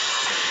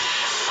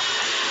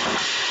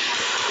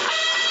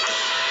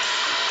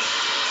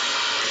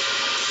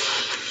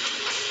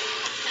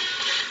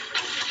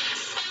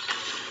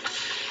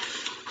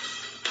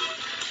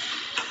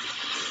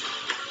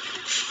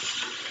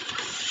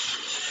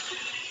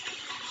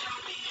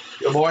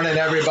Good morning,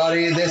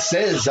 everybody. This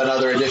is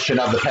another edition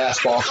of the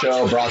Passball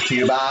Show brought to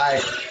you by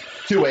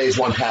Two Ways,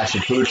 One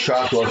Passion Food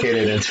Truck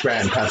located in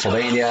Scranton,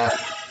 Pennsylvania,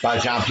 by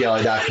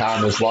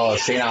JohnPielli.com, as well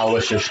as St.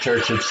 Aloysius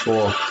Church and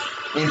School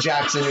in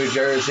Jackson, New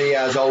Jersey.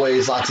 As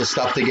always, lots of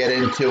stuff to get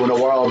into in the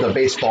world of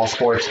baseball,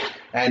 sports,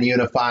 and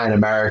unifying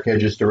America.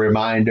 Just a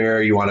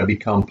reminder, you want to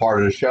become part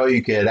of the show,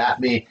 you can at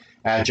me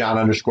at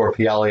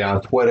John_Pielli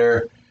on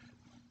Twitter.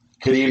 You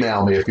could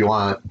email me if you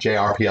want,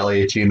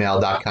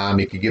 jrpielli@gmail.com.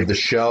 You could give the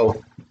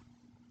show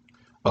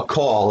a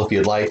call if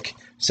you'd like,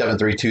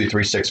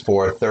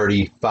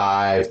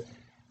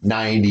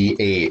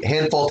 732-364-3598.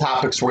 Handful of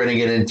topics we're going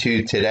to get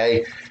into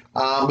today.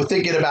 We're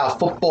thinking about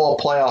football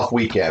playoff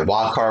weekend,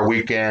 wildcard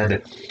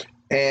weekend,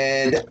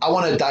 and I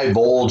want to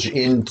divulge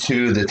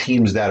into the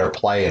teams that are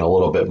playing a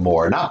little bit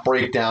more, not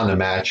break down the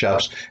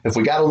matchups. If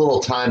we got a little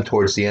time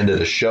towards the end of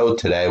the show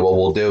today, what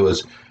we'll do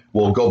is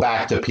we'll go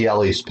back to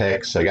Pielli's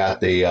picks. I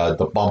got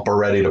the bumper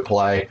ready to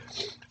play.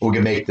 We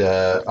can make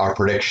our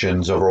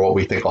predictions over what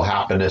we think will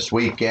happen this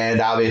weekend.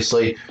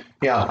 Obviously,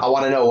 I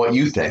want to know what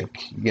you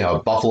think.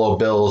 Buffalo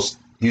Bills,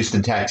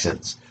 Houston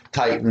Texans,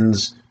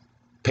 Titans,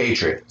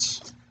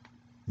 Patriots,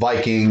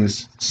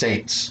 Vikings,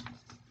 Saints,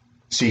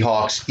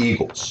 Seahawks,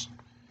 Eagles.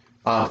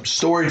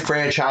 Storied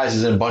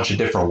franchises in a bunch of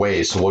different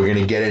ways, so we're going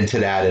to get into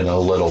that in a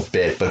little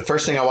bit. But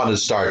first thing I wanted to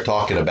start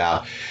talking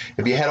about,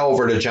 if you head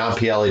over to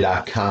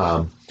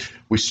johnpielli.com,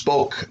 we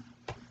spoke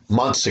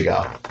months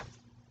ago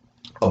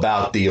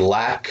about the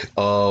lack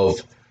of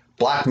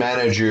black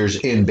managers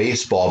in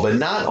baseball, but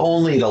not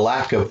only the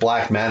lack of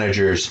black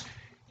managers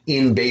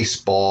in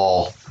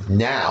baseball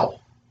now,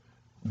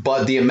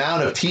 but the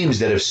amount of teams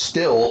that have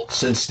still,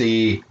 since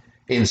the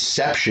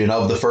inception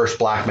of the first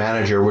black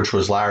manager, which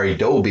was Larry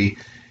Doby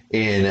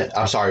Frank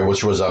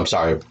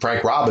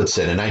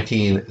Robinson in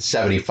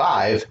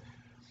 1975,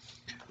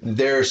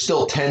 there's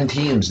still 10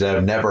 teams that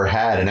have never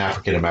had an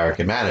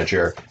African-American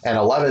manager. And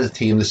 11th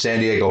team, the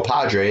San Diego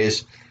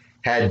Padres,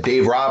 had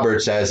Dave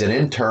Roberts as an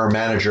interim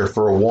manager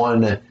for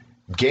one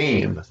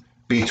game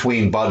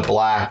between Bud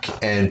Black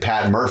and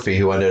Pat Murphy,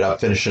 who ended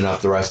up finishing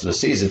up the rest of the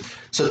season.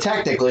 So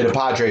technically, the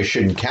Padres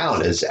shouldn't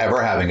count as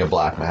ever having a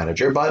black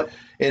manager. But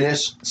in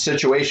this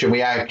situation,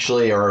 we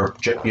actually are,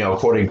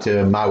 according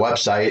to my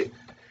website,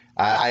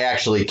 I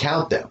actually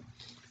count them.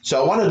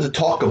 So I wanted to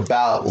talk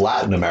about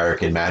Latin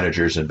American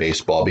managers in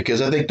baseball,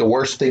 because I think the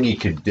worst thing you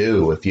could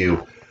do if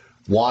you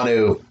want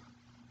to,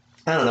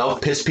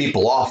 piss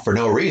people off for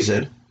no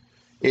reason,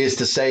 is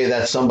to say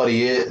that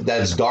somebody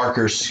that's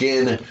darker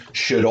skin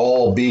should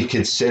all be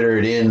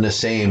considered in the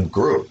same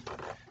group.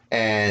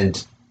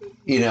 And,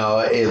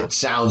 it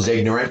sounds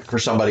ignorant for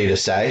somebody to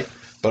say,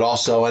 but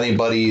also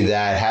anybody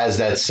that has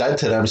that said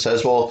to them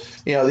says, well,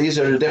 these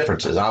are the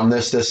differences. I'm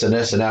this, and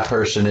this, and that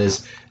person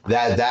is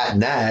that,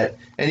 and that.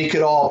 And you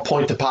could all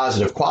point to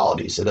positive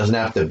qualities. It doesn't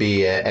have to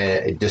be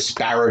a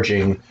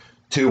disparaging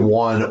to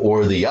one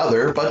or the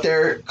other, but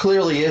there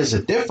clearly is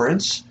a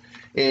difference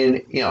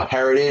in,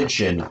 heritage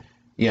and,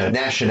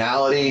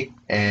 nationality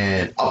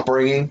and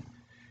upbringing,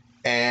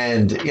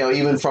 and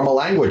even from a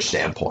language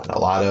standpoint, a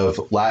lot of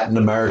Latin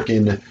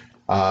American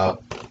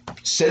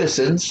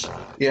citizens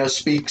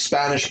speak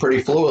Spanish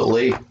pretty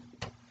fluently.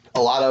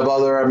 A lot of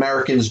other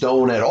Americans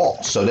don't at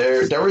all. So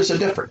there is a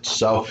difference.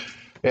 So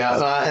and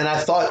I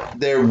thought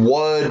there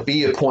would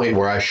be a point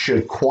where I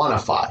should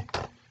quantify.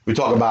 We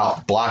talk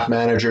about black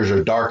managers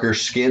or darker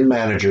skin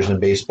managers in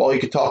baseball. You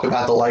could talk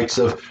about the likes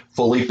of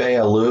Felipe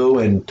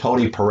Alou and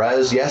Tony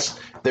Perez. Yes,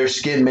 their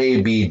skin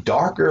may be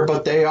darker,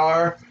 but they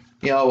are,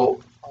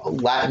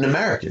 Latin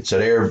American. So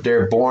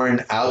they're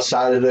born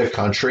outside of the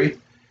country.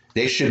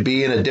 They should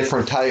be in a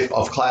different type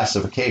of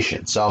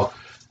classification. So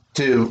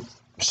to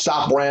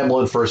stop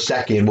rambling for a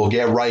second, we'll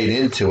get right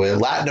into it.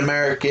 Latin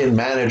American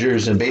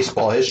managers in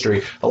baseball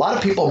history. A lot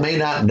of people may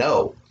not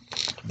know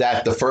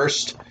that the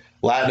first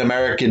Latin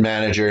American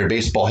manager in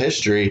baseball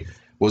history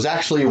was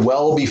actually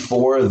well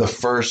before the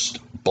first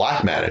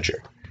black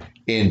manager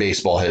in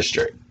baseball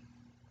history.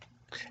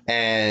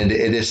 And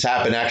this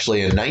happened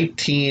actually in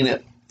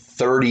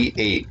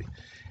 1938.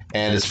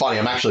 And it's funny,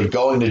 I'm actually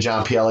going to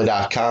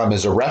johnpielli.com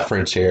as a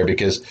reference here,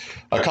 because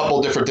a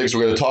couple different things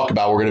we're going to talk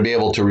about, we're going to be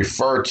able to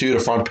refer to the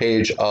front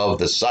page of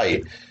the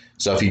site.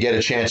 So if you get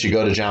a chance, you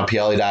go to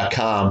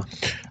johnpielli.com.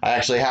 I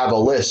actually have a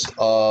list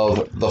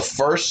of the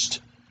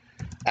first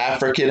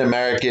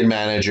African-American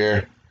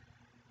manager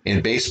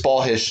in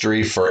baseball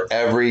history for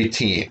every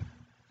team.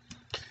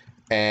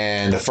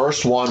 And the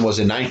first one was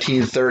in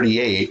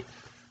 1938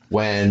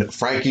 when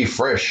Frankie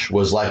Frisch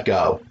was let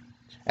go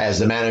as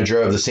the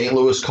manager of the St.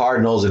 Louis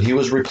Cardinals, and he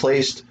was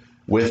replaced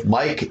with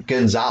Mike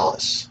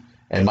Gonzalez.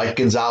 And Mike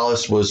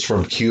Gonzalez was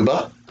from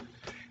Cuba.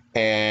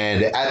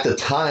 And at the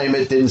time,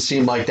 it didn't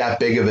seem like that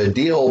big of a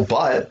deal,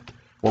 but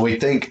when we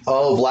think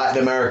of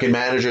Latin American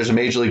managers in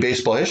Major League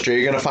Baseball history,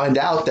 you're going to find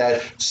out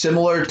that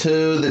similar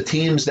to the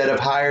teams that have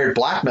hired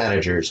black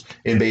managers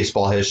in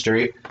baseball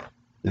history,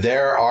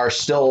 there are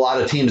still a lot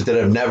of teams that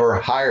have never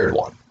hired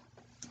one.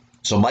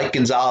 So Mike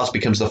Gonzalez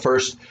becomes the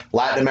first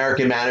Latin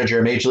American manager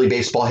in Major League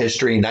Baseball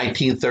history in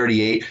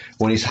 1938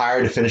 when he's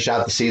hired to finish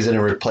out the season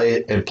and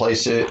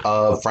replace it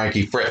of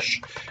Frankie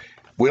Frisch.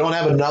 We don't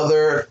have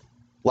another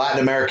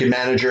Latin American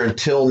manager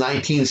until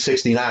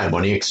 1969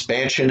 when the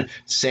expansion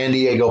San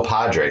Diego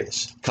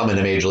Padres come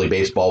into Major League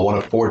Baseball, one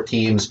of 4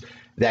 teams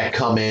that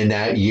come in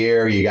that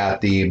year. You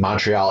got the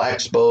Montreal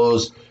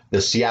Expos,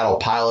 the Seattle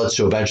Pilots,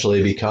 who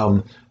eventually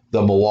become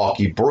the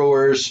Milwaukee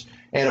Brewers,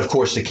 and of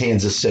course the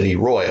Kansas City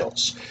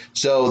Royals.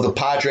 So the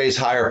Padres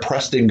hire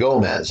Preston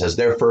Gomez as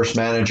their first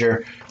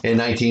manager in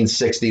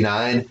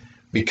 1969,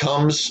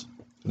 becomes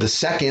the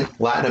second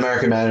Latin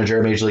American manager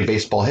in Major League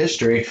Baseball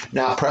history.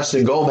 Now,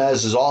 Preston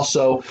Gomez is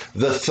also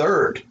the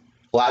third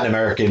Latin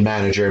American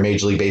manager in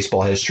Major League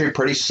Baseball history,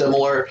 pretty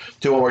similar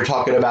to when we're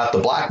talking about the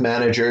black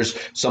managers,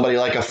 somebody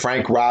like a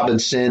Frank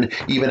Robinson,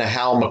 even a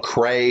Hal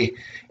McRae,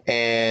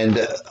 and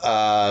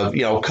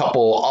a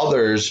couple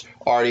others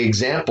are the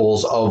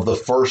examples of the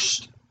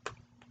first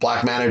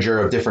black manager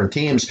of different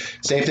teams.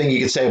 Same thing you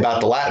could say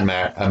about the Latin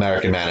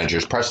American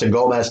managers. Preston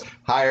Gomez,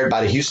 hired by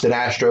the Houston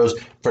Astros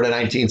for the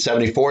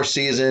 1974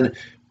 season,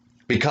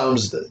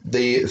 becomes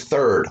the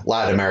third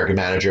Latin American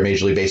manager in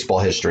Major League Baseball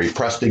history.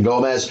 Preston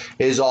Gomez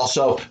is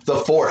also the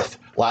fourth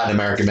Latin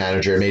American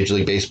manager in Major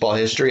League Baseball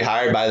history,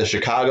 hired by the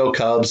Chicago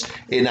Cubs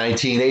in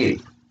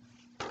 1980.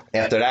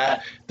 After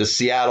that, the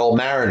Seattle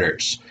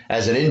Mariners,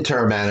 as an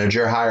interim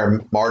manager,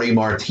 hire Marty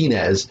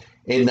Martinez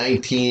in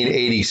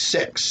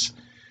 1986.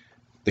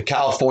 The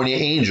California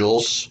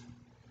Angels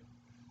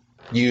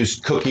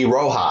used Cookie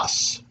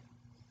Rojas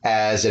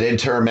as an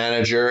interim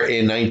manager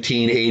in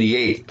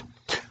 1988.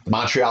 The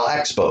Montreal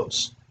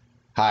Expos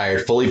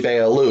hired Felipe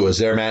Alou as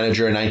their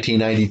manager in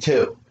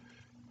 1992.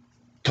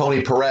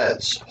 Tony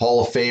Perez,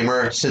 Hall of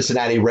Famer,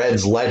 Cincinnati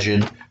Reds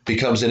legend,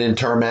 becomes an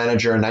interim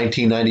manager in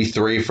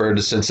 1993 for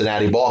the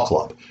Cincinnati Ball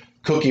Club.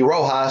 Cookie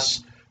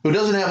Rojas, who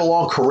doesn't have a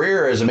long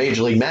career as a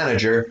Major League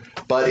manager,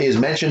 but is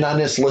mentioned on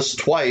this list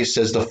twice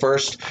as the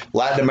first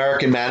Latin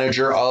American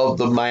manager of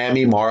the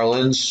Miami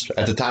Marlins,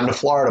 at the time the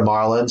Florida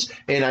Marlins,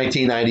 in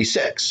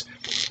 1996.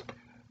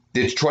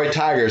 The Detroit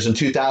Tigers in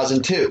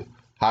 2002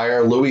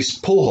 hire Luis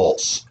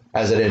Pujols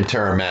as an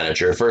interim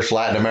manager, first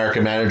Latin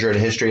American manager in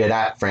the history of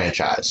that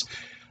franchise.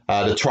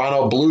 The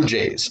Toronto Blue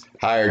Jays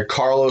hired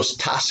Carlos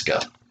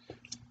Tasca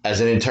as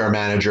an interim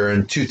manager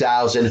in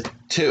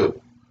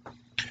 2002.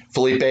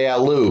 Felipe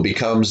Alou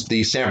becomes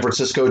the San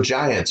Francisco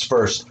Giants'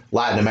 first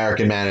Latin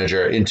American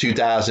manager in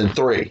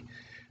 2003.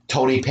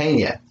 Tony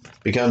Pena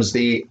becomes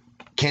the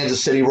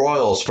Kansas City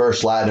Royals'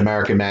 first Latin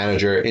American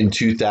manager in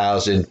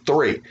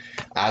 2003.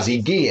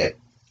 Ozzie Guillen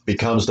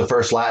becomes the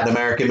first Latin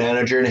American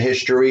manager in the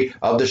history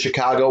of the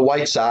Chicago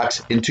White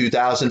Sox in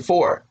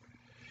 2004.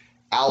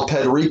 Al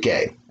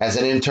Pedrique, as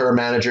an interim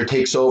manager,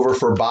 takes over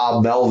for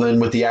Bob Melvin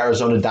with the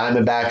Arizona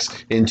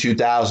Diamondbacks in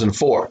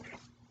 2004.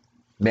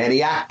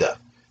 Manny Acta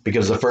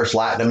becomes the first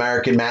Latin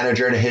American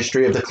manager in the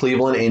history of the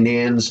Cleveland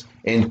Indians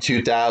in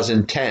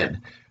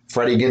 2010.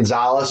 Freddie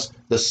Gonzalez,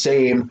 the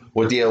same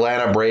with the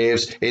Atlanta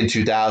Braves in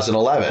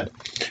 2011.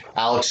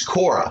 Alex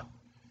Cora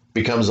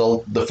becomes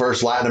the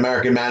first Latin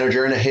American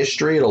manager in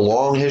the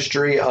long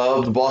history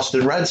of the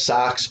Boston Red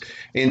Sox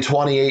in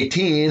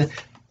 2018,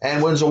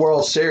 and wins the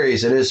World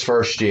Series in his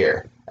first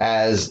year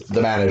as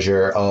the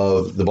manager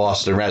of the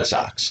Boston Red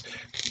Sox.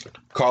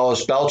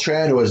 Carlos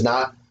Beltran, who has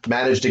not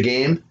managed a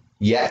game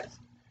yet,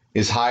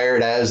 is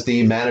hired as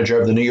the manager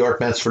of the New York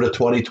Mets for the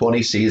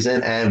 2020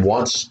 season, and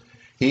once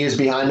he is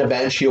behind the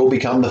bench, he will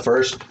become the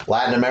first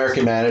Latin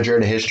American manager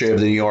in the history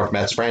of the New York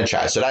Mets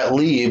franchise. So that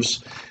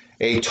leaves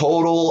a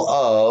total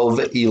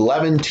of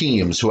 11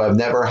 teams who have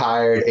never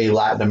hired a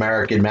Latin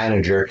American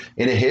manager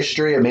in the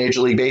history of Major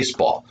League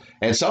Baseball.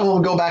 And some of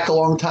them go back a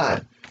long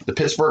time. The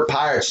Pittsburgh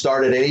Pirates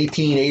started in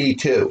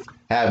 1882,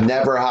 have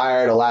never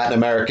hired a Latin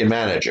American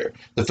manager.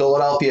 The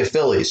Philadelphia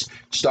Phillies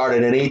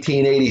started in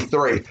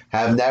 1883,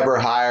 have never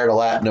hired a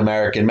Latin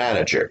American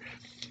manager.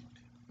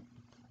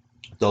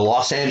 The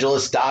Los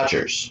Angeles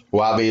Dodgers, who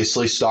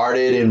obviously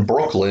started in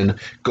Brooklyn,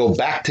 go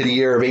back to the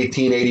year of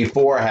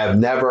 1884, have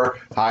never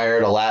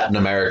hired a Latin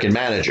American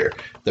manager.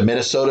 The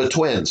Minnesota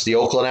Twins, the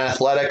Oakland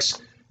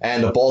Athletics,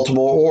 and the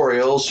Baltimore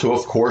Orioles, who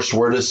of course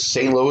were the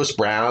St. Louis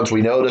Browns.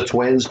 We know the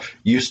Twins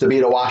used to be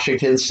the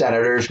Washington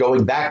Senators.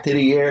 Going back to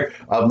the year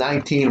of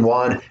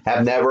 1901,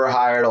 have never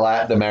hired a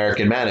Latin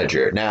American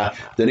manager. Now,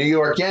 the New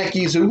York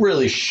Yankees, who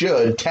really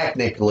should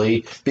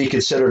technically be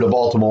considered the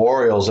Baltimore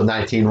Orioles of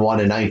 1901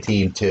 and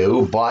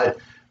 1902, but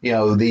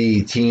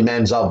the team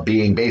ends up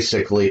being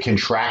basically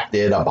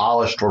contracted,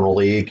 abolished from the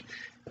league.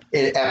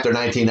 After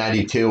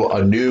 1992,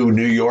 a new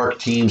New York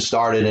team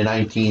started in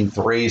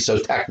 1903, so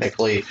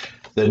technically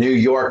the New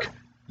York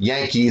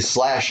Yankees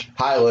 /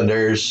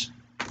 Highlanders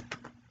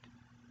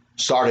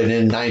started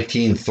in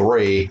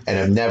 1903 and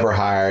have never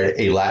hired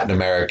a Latin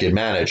American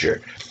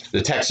manager.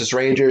 The Texas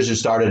Rangers, who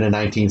started in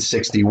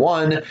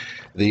 1961,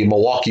 the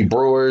Milwaukee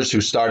Brewers,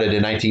 who started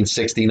in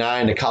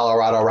 1969, the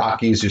Colorado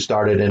Rockies, who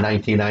started in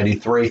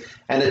 1993,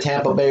 and the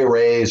Tampa Bay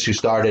Rays, who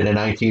started in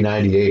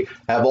 1998,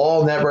 have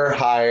all never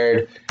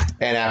hired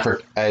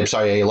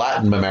a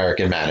Latin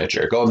American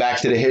manager. Going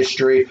back to the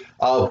history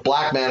of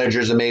black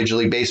managers in Major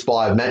League Baseball,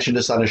 I've mentioned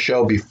this on the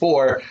show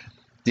before.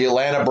 The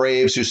Atlanta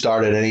Braves, who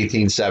started in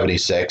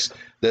 1876,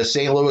 the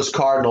St. Louis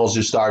Cardinals,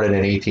 who started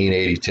in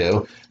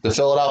 1882, the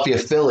Philadelphia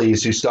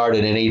Phillies, who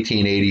started in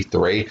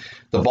 1883,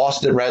 the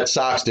Boston Red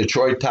Sox,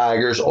 Detroit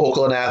Tigers,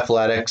 Oakland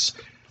Athletics,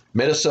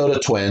 Minnesota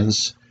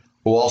Twins,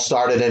 who all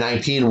started in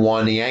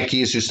 1901, the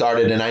Yankees, who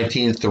started in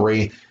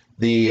 1903,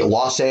 the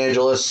Los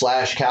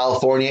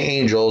Angeles/California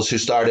Angels, who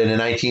started in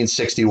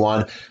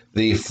 1961,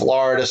 the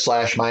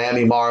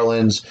Florida/Miami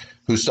Marlins,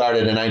 who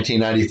started in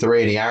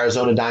 1993, and the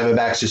Arizona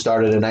Diamondbacks, who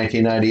started in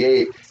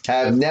 1998,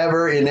 have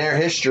never in their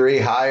history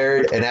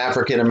hired an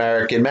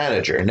African-American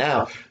manager.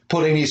 Now,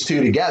 putting these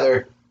two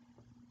together,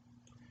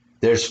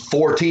 there's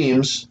 4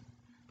 teams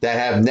that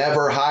have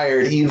never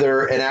hired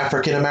either an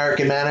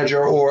African-American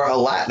manager or a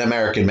Latin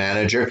American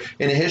manager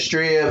in the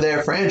history of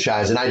their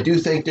franchise. And I do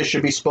think this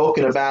should be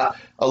spoken about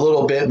a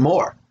little bit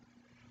more.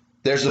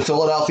 There's the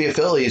Philadelphia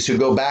Phillies, who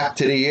go back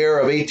to the year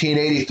of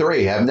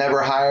 1883, have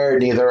never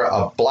hired neither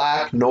a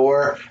black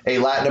nor a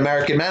Latin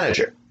American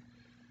manager.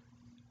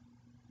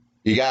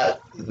 You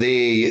got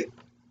the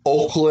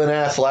Oakland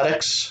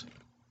Athletics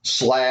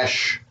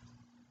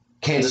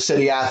 / Kansas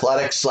City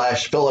Athletics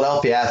 /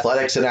 Philadelphia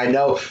Athletics. And I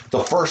know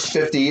the first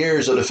 50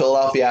 years of the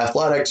Philadelphia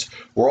Athletics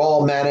were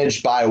all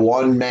managed by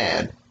one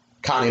man,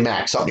 Connie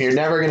Mack, something you're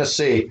never going to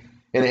see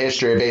in the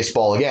history of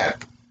baseball again.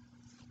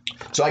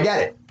 So I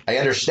get it. I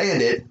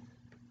understand it.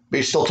 But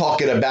you're still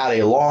talking about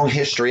a long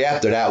history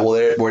after that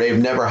where they've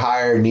never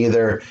hired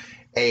neither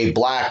a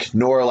black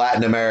nor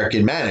Latin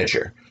American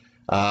manager.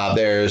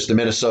 There's the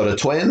Minnesota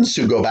Twins,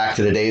 who go back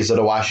to the days of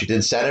the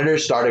Washington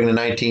Senators, starting in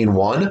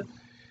 1901.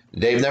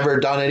 They've never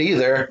done it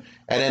either.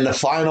 And then the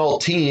final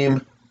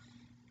team,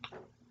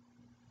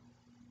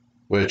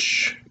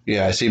 which,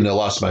 I seem to have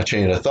lost my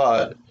chain of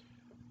thought.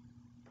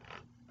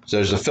 So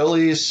there's the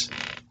Phillies,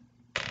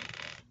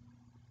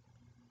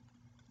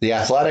 the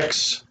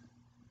Athletics,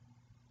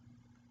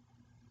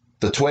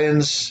 the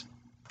Twins,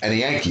 and the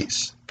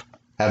Yankees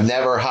have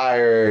never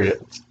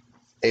hired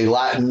a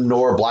Latin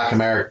nor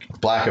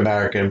African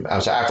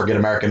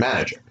American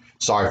manager.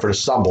 Sorry for the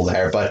stumble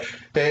there, but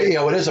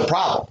it is a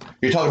problem.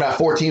 You're talking about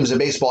 4 teams in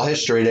baseball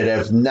history that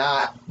have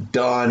not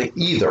done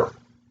either.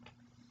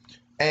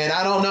 And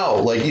I don't know,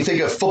 like, you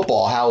think of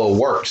football, how it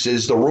works.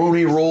 Is the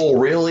Rooney Rule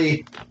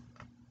really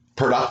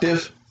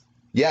productive?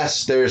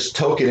 Yes, there's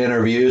token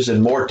interviews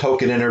and more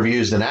token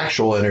interviews than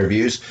actual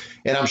interviews.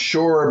 And I'm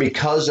sure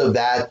because of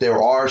that,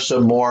 there are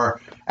some more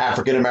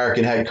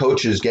African-American head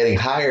coaches getting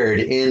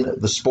hired in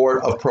the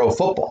sport of pro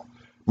football.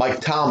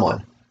 Mike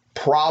Tomlin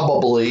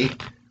probably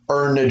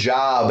earned a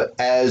job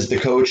as the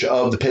coach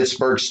of the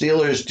Pittsburgh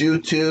Steelers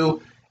due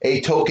to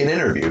a token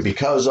interview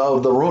because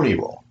of the Rooney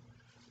Rule.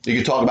 You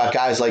could talk about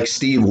guys like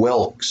Steve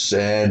Wilkes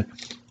and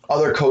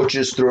other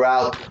coaches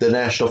throughout the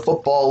National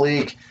Football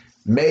League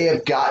may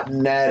have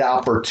gotten that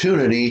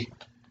opportunity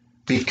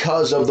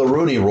because of the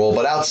Rooney Rule.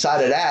 But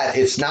outside of that,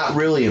 it's not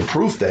really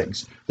improved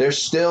things.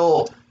 There's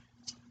still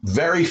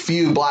very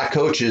few black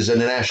coaches in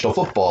the National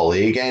Football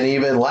League and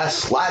even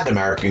less Latin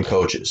American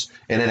coaches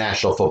in the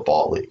National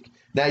Football League.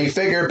 Now, you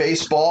figure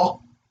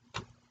baseball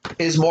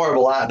is more of a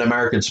Latin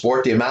American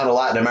sport. The amount of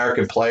Latin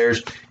American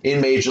players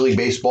in Major League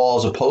Baseball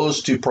as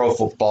opposed to pro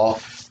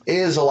football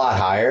is a lot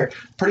higher.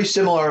 Pretty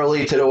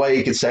similarly to the way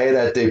you could say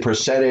that the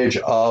percentage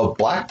of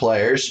black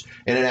players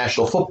in the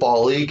National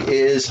Football League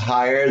is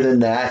higher than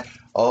that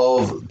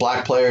of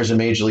black players in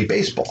Major League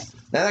Baseball.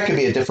 Now, that could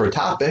be a different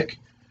topic.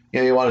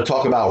 You want to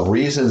talk about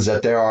reasons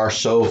that there are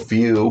so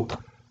few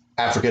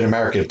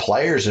African-American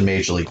players in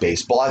Major League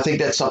Baseball. I think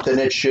that's something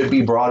that should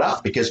be brought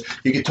up because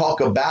you could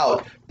talk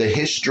about the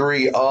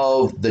history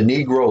of the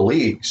Negro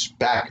Leagues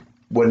back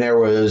when there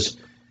was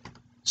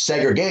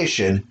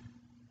segregation,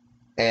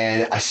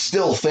 and I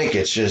still think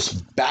it's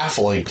just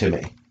baffling to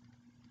me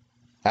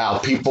how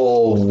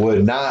people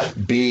would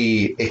not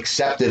be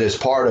accepted as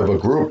part of a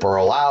group or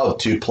allowed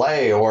to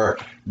play or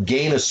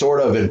gain a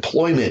sort of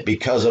employment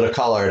because of the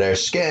color of their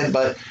skin.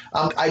 But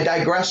I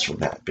digress from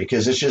that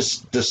because it's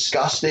just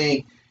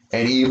disgusting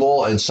and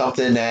evil and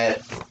something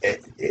that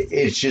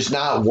it's just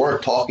not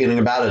worth talking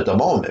about at the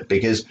moment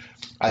because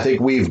I think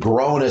we've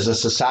grown as a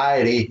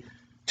society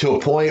to a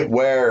point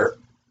where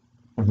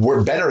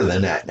we're better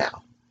than that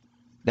now.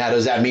 Now,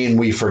 does that mean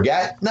we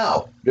forget?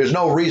 No, there's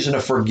no reason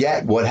to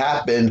forget what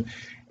happened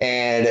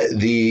and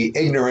the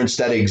ignorance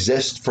that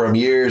exists from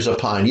years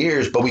upon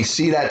years, but we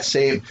see that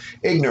same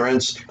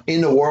ignorance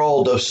in the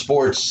world of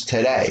sports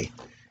today.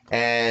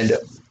 And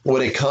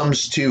when it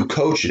comes to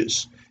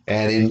coaches,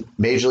 and in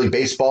Major League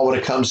Baseball, when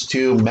it comes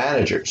to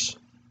managers,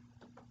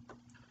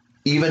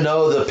 even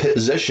though the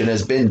position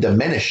has been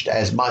diminished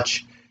as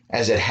much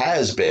as it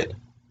has been,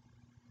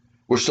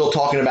 we're still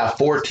talking about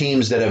 4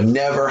 teams that have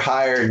never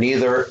hired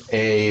neither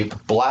a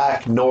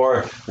black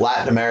nor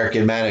Latin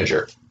American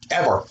manager,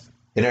 ever.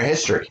 in their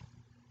history.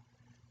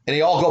 And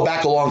they all go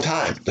back a long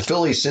time. The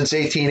Phillies since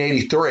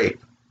 1883.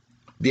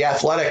 The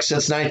Athletics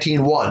since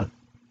 1901.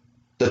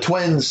 The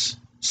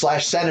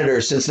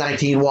Twins/Senators since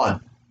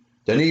 1901.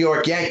 The New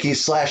York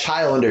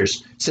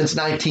Yankees/Highlanders since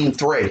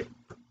 1903.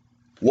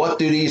 What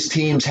do these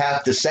teams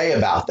have to say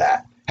about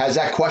that? Has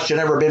that question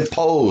ever been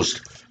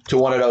posed to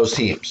one of those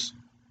teams?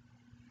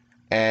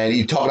 And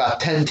you talk about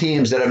 10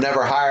 teams that have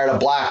never hired a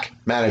black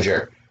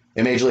manager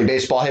in Major League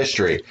Baseball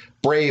history.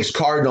 Braves,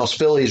 Cardinals,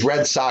 Phillies,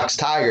 Red Sox,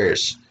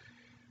 Tigers,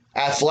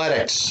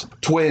 Athletics,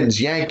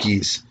 Twins,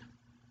 Yankees,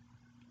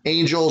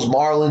 Angels,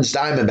 Marlins,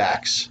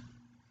 Diamondbacks,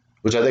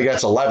 which I think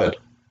that's 11.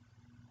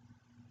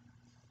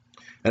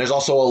 And there's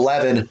also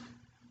 11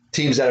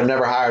 teams that have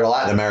never hired a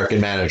Latin American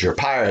manager.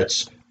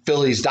 Pirates,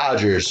 Phillies,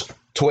 Dodgers,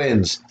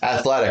 Twins,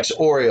 Athletics,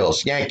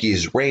 Orioles,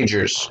 Yankees,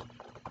 Rangers,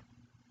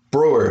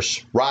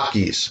 Brewers,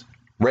 Rockies,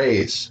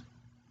 Rays.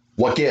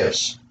 What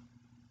gives?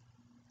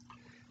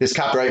 This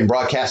copyright and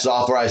broadcast is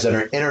authorized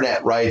under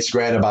internet rights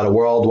granted by the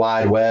World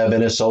Wide Web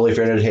and is solely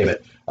for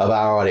entertainment of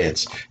our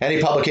audience.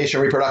 Any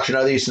publication, reproduction,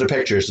 or use of the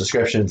pictures,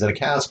 descriptions, and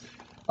accounts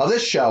of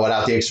this show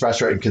without the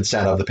express written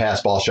consent of the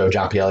Passball Show,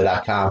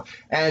 JohnPLA.com,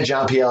 and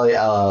John PLA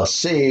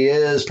LLC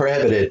is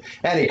prohibited.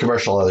 Any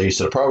commercial or other use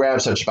of the program,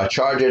 such as by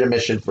charging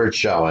admission for its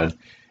showing,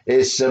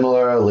 is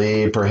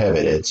similarly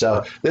prohibited.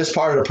 So this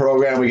part of the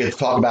program, we get to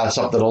talk about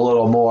something a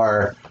little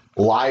more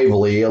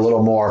lively, a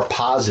little more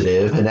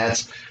positive, and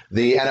that's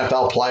the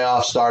NFL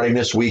playoffs starting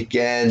this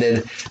weekend.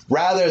 And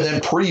rather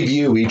than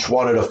preview each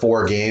one of the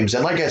 4 games,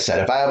 and like I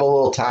said, if I have a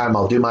little time,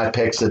 I'll do my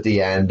picks at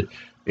the end,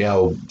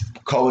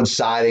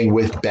 coinciding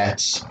with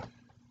bets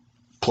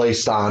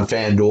placed on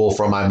FanDuel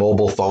from my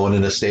mobile phone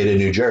in the state of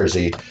New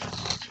Jersey.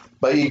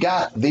 But you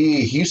got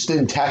the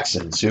Houston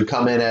Texans, who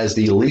come in as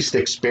the least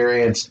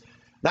experienced,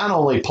 not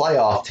only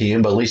playoff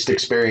team, but least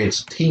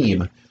experienced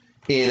team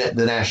in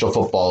the National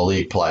Football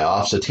League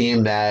playoffs, a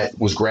team that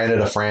was granted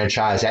a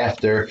franchise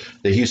after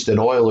the Houston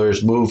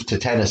Oilers moved to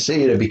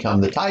Tennessee to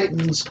become the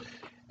Titans.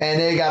 And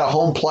they got a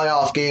home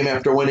playoff game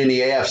after winning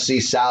the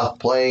AFC South,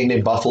 playing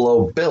the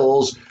Buffalo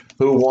Bills,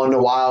 who won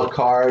the wild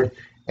card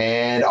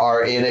and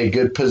are in a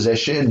good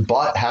position,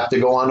 but have to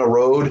go on the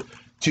road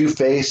to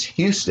face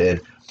Houston.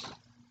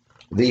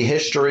 The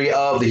history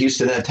of the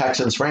Houston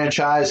Texans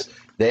franchise,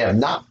 they have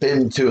not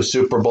been to a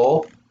Super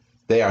Bowl.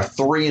 They are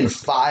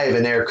 3-5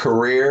 in their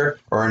career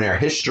or in their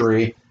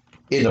history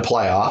in the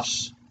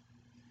playoffs.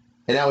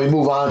 And now we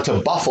move on to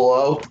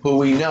Buffalo, who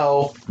we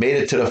know made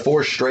it to the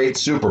 4 straight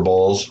Super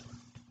Bowls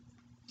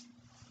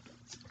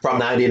from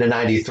 90 to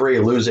 93,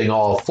 losing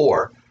all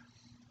 4.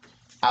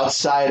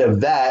 Outside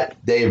of that,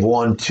 they've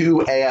won 2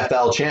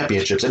 AFL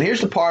championships. And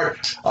here's the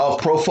part of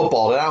pro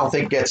football that I don't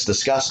think gets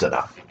discussed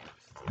enough.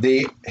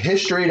 The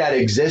history that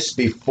exists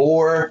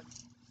before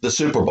the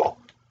Super Bowl.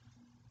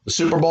 The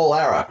Super Bowl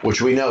era,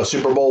 which we know,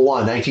 Super Bowl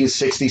I,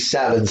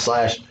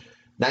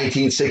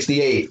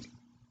 1967/1968.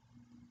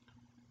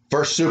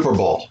 First Super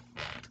Bowl.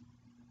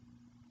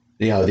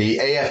 The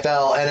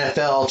AFL,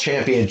 NFL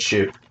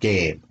championship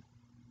game.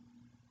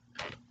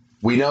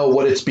 We know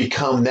what it's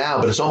become now,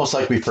 but it's almost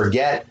like we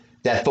forget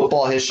that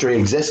football history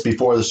exists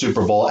before the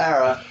Super Bowl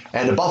era.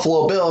 And the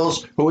Buffalo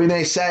Bills, who we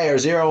may say are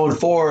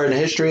 0-4 in the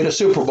history of the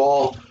Super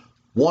Bowl,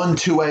 won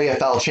 2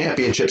 AFL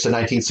championships in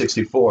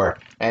 1964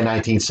 and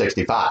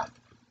 1965.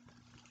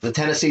 The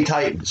Tennessee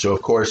Titans, who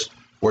of course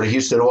were the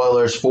Houston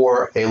Oilers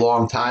for a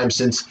long time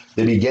since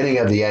the beginning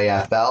of the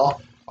AFL,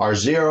 are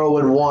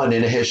 0-1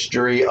 in the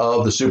history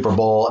of the Super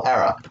Bowl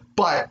era.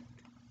 But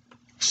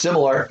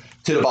similar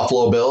to the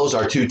Buffalo Bills,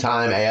 are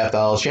 2-time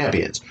AFL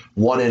champions.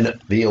 One in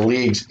the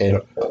league's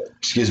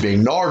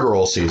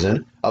inaugural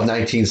season of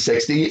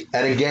 1960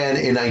 and again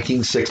in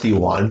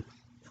 1961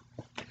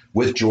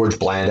 with George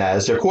Bland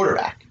as their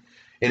quarterback.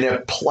 In their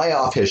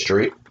playoff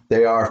history,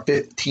 they are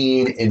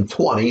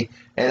 15-20,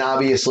 and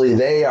obviously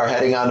they are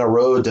heading on the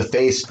road to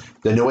face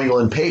the New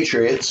England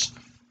Patriots,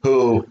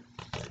 who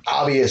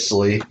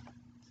obviously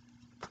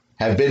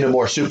have been to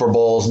more Super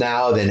Bowls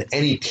now than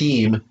any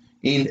team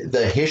in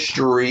the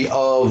history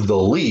of the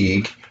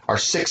league, are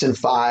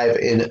 6-5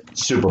 in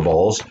Super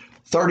Bowls,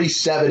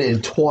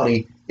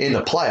 37-20 in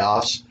the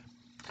playoffs.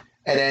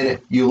 And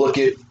then you look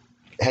at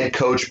head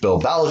coach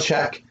Bill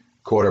Belichick,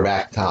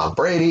 quarterback Tom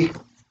Brady.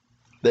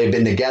 They've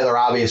been together,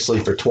 obviously,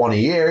 for 20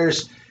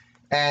 years.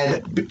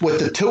 And with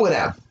the 2 of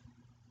them,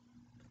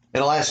 in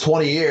the last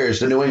 20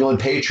 years, the New England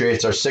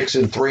Patriots are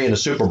 6-3 in the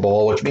Super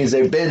Bowl, which means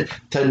they've been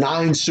to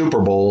 9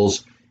 Super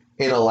Bowls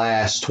in the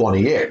last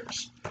 20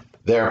 years.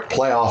 Their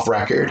playoff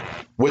record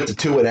with the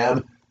 2 of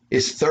them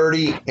is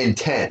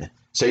 30-10.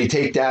 So you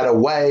take that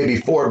away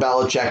before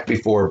Belichick,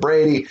 before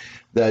Brady,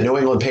 the New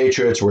England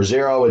Patriots were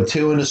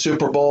 0-2 in the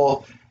Super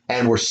Bowl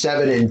and were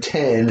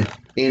 7-10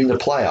 in the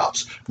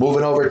playoffs.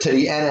 Moving over to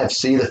the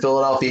NFC, the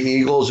Philadelphia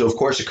Eagles, who of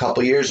course a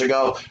couple years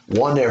ago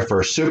won their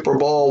first Super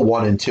Bowl,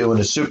 1-2 in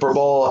the Super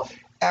Bowl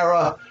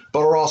era, but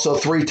were also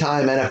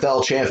 3-time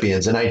NFL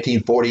champions in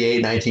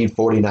 1948,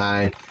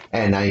 1949,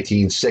 and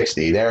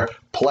 1960. Their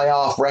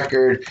playoff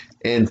record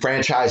in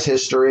franchise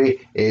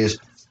history is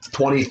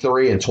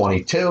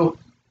 23-22.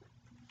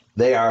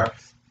 They are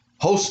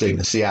hosting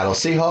the Seattle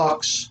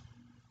Seahawks,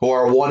 who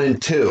are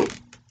 1-2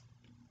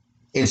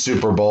 in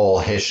Super Bowl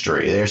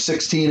history. They're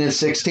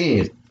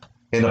 16-16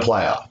 in the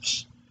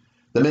playoffs.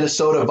 The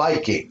Minnesota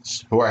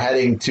Vikings, who are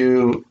heading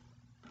to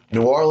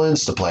New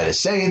Orleans to play the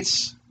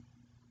Saints,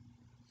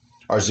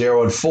 are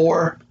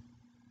 0-4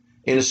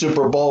 in the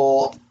Super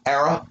Bowl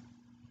era.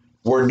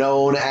 Were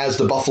known as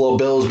the Buffalo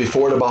Bills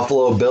before the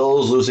Buffalo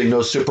Bills, losing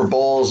those Super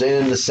Bowls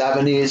in the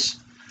 70s.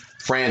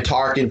 Fran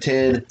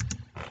Tarkenton,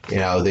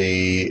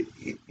 the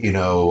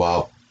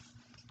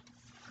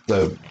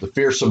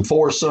fearsome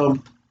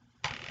foursome,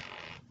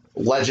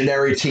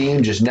 legendary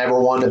team, just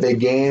never won a big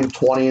game,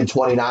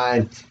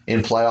 20-29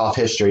 in playoff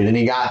history. And then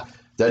you got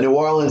the New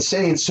Orleans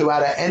Saints, who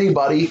out of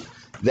anybody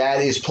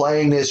that is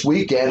playing this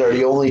weekend are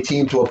the only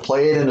team to have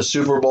played in a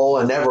Super Bowl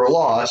and never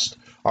lost,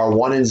 are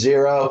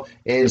 1-0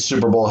 in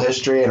Super Bowl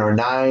history and are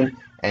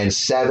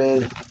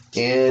 9-7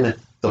 in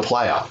the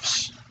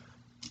playoffs.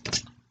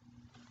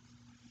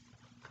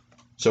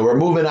 So we're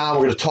moving on.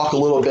 We're going to talk a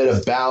little bit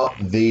about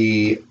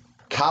the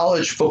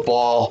college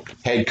football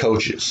head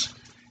coaches.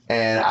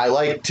 And I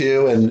like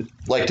to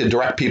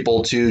direct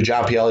people to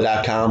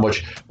johnpielli.com,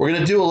 which we're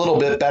going to do a little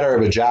bit better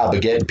of a job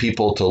of getting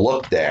people to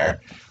look there.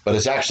 But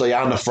it's actually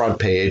on the front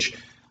page.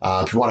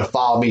 If you want to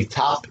follow me,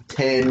 top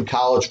 10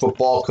 college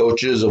football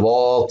coaches of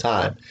all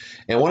time.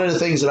 And one of the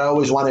things that I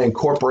always want to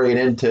incorporate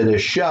into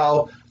this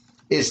show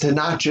is to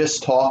not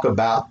just talk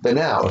about the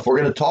now. If we're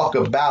going to talk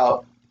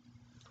about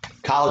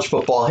college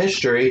football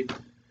history,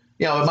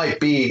 it might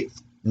be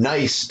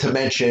nice to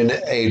mention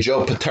a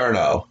Joe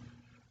Paterno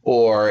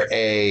or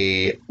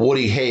a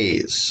Woody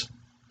Hayes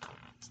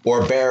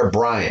or Bear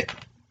Bryant.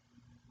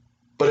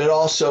 But it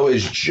also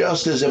is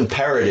just as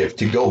imperative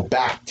to go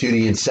back to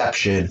the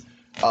inception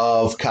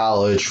of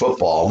college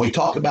football. And we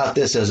talk about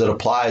this as it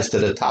applies to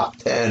the top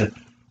 10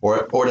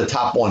 or the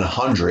top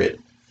 100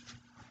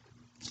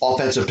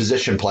 offensive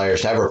position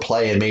players to ever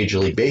play in Major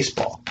League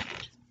Baseball.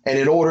 And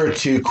in order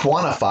to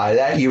quantify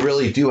that, you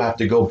really do have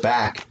to go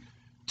back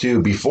to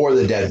before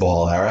the dead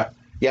ball era.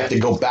 You have to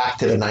go back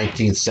to the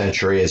 19th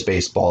century as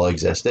baseball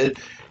existed.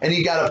 And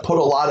you got to put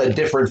a lot of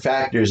different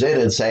factors in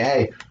and say,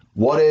 hey,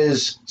 what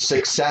does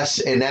success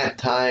in that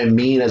time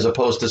mean as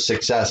opposed to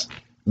success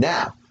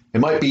now? It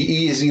might be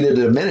easy to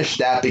diminish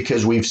that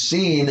because we've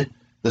seen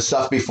the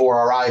stuff before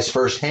our eyes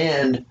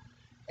firsthand,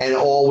 and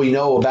all we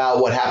know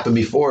about what happened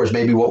before is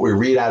maybe what we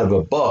read out of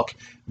a book.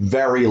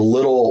 Very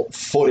little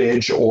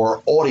footage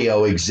or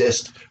audio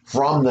exists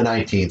from the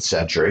 19th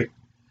century.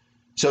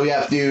 So you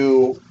have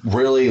to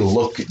really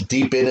look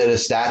deep into the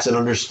stats and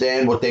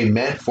understand what they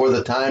meant for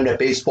the time that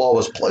baseball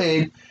was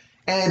played.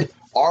 And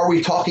are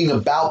we talking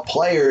about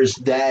players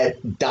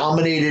that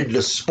dominated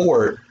the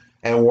sport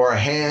and were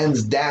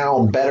hands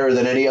down better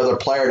than any other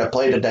player that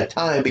played at that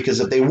time? Because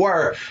if they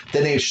were,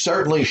 then they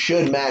certainly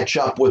should match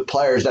up with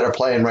players that are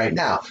playing right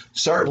now.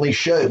 Certainly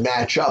should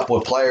match up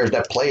with players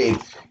that played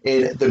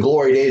in the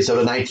glory days of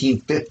the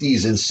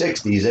 1950s and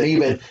 60s and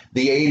even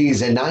the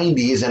 80s and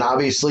 90s. And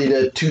obviously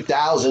the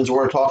 2000s,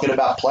 we're talking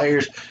about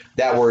players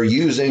that were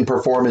using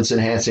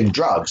performance-enhancing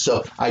drugs.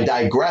 So I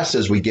digress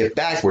as we get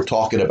back. We're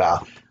talking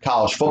about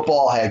college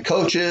football head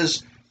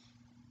coaches.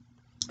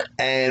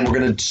 And we're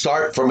going to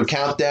start from a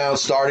countdown,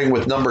 starting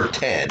with number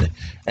 10.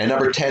 And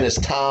number 10 is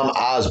Tom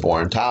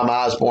Osborne. Tom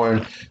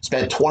Osborne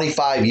spent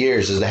 25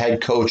 years as the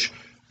head coach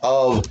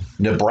of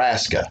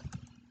Nebraska.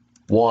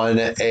 Won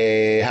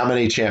how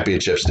many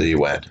championships did he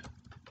win?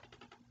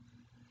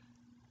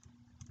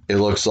 It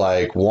looks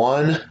like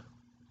 1,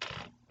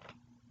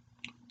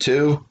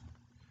 2,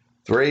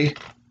 3,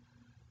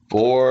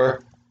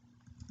 4.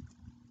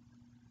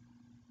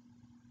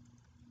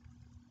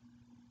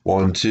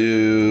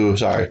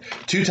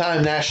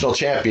 2-time national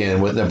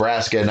champion with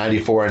Nebraska in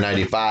 94 and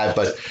 95,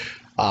 but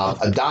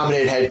a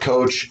dominant head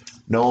coach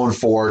known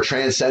for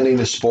transcending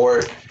the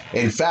sport.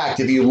 In fact,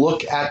 if you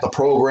look at the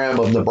program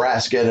of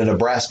Nebraska and the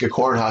Nebraska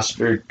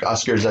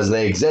Cornhuskers as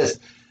they exist,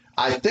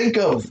 I think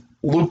of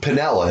Lou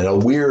Piniella in a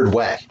weird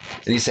way.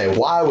 And you say,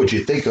 why would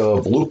you think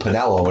of Lou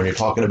Piniella when you're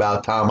talking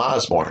about Tom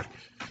Osborne?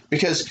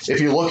 Because if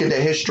you look at the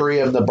history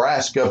of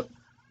Nebraska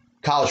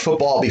college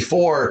football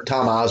before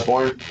Tom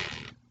Osborne,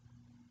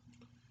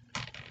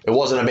 it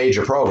wasn't a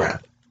major program.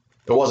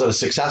 It wasn't a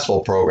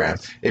successful program.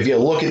 If you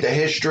look at the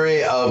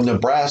history of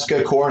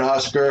Nebraska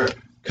Cornhusker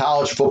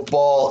college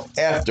football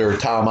after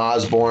Tom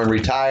Osborne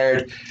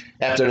retired,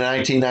 after the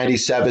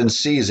 1997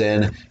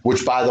 season,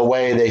 which, by the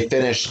way, they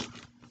finished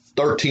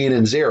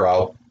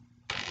 13-0,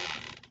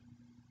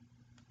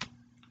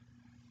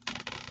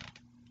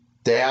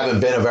 they haven't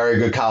been a very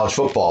good college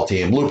football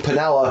team. Lou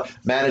Piniella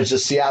managed the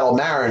Seattle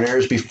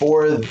Mariners.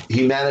 Before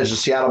he managed the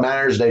Seattle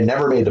Mariners, they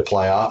never made the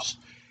playoffs.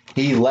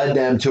 He led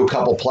them to a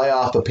couple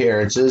playoff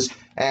appearances,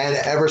 and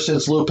ever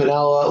since Lou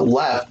Piniella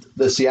left,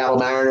 the Seattle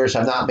Mariners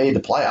have not made the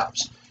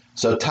playoffs.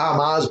 So Tom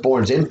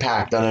Osborne's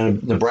impact on a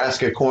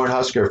Nebraska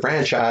Cornhusker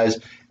franchise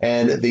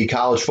and the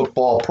college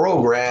football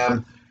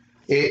program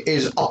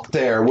is up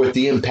there with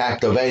the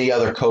impact of any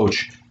other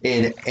coach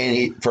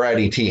for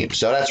any team.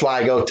 So that's why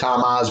I go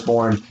Tom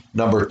Osborne,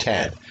 number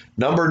 10.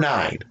 Number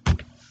 9,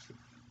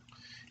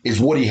 is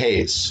Woody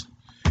Hayes.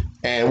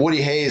 And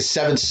Woody Hayes,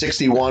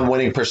 761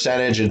 winning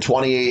percentage in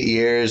 28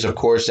 years, of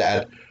course,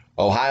 at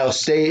Ohio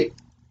State.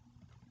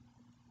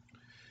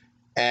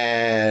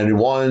 And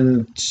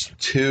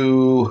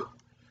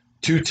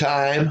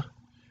two-time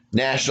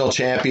national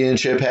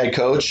championship head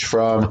coach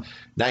from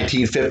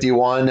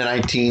 1951 to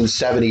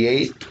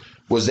 1978.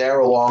 Was there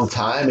a long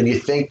time. And you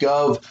think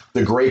of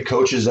the great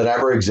coaches that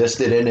ever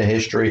existed in the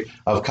history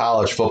of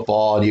college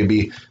football, and you'd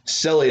be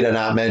silly to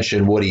not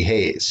mention Woody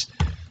Hayes.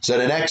 So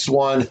the next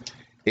one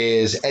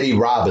is Eddie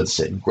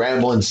Robinson,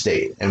 Grambling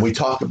State. And we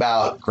talk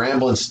about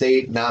Grambling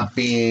State not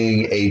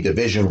being a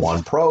Division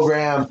I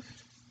program.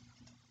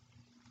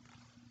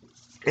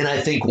 And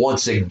I think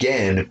once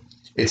again,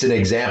 it's an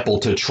example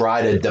to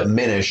try to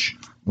diminish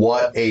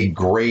what a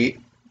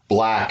great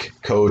black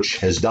coach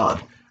has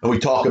done. And we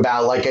talk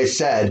about, like I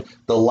said,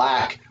 the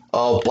lack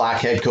of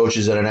black head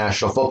coaches in the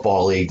National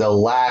Football League, the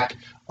lack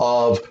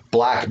of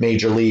black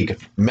major league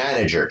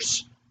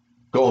managers.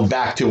 Going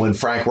back to when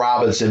Frank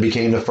Robinson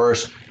became the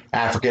first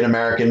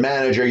African-American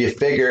manager, you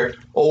figure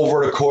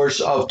over the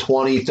course of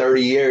 20,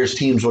 30 years,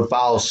 teams would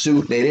follow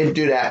suit. They didn't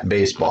do that in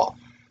baseball.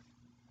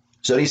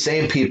 So these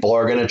same people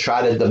are going to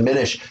try to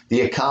diminish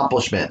the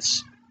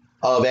accomplishments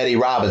of Eddie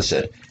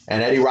Robinson.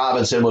 And Eddie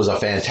Robinson was a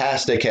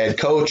fantastic head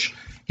coach.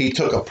 He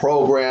took a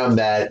program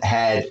that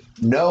had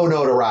no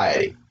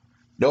notoriety.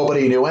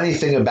 Nobody knew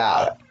anything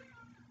about it.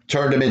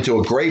 Turned him into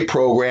a great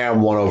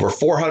program, won over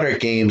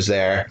 400 games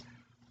there.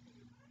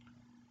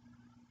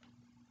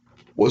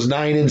 Was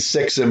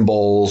 9-6 in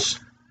bowls.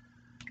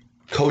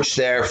 Coached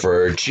there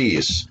for,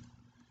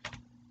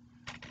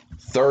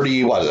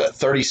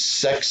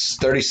 36,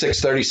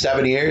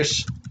 37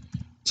 years?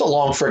 It's a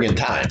long friggin'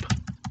 time.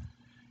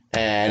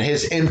 And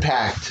his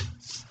impact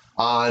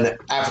on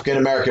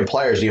African-American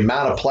players, the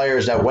amount of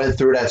players that went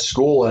through that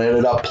school and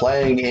ended up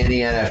playing in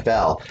the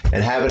NFL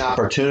and have an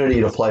opportunity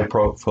to play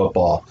pro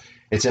football.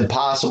 It's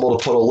impossible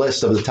to put a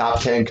list of the top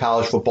 10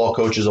 college football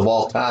coaches of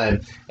all time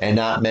and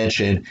not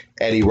mention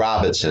Eddie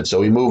Robinson. So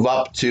we move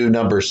up to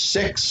number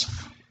 6,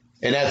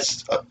 and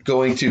that's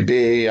going to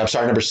be,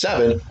 number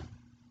 7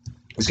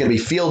 is going to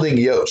be Fielding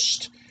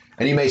Yost.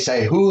 And you may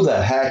say, who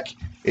the heck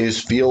is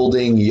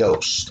Fielding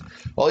Yost?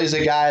 Well, he's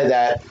a guy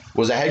that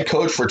was a head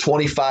coach for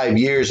 25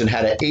 years and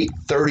had an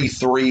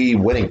 .833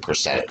 winning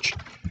percentage.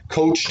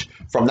 Coached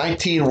from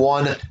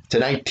 1901 to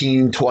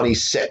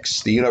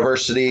 1926, the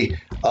University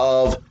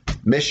of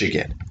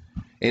Michigan.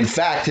 In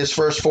fact, his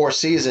first 4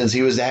 seasons,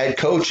 he was the head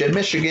coach at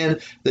Michigan.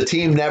 The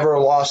team never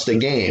lost a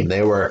game.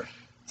 They were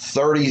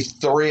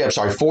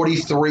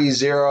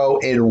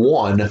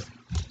 43-0-1.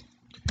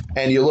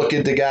 And you look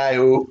at the guy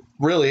who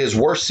really his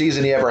worst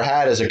season he ever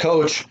had as a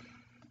coach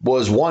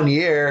was 1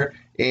 year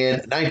in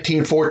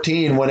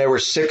 1914 when they were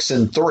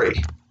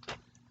 6-3.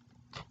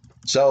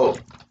 So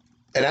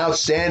an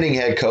outstanding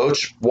head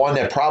coach, one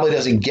that probably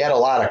doesn't get a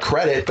lot of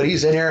credit, but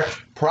he's in here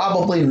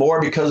probably more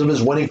because of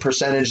his winning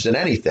percentage than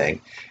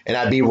anything. And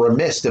I'd be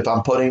remiss if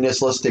I'm putting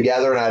this list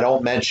together and I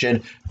don't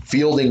mention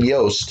Fielding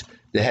Yost,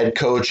 the head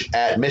coach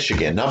at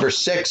Michigan. Number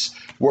 6,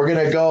 we're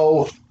going to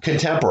go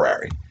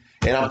contemporary.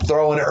 And I'm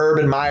throwing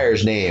Urban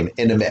Meyer's name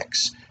in the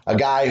mix. A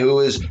guy who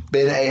has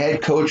been a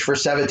head coach for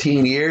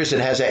 17 years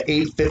and has an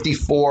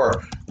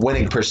 .854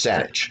 winning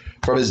percentage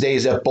from his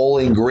days at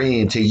Bowling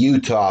Green to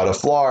Utah to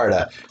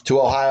Florida to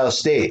Ohio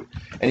State.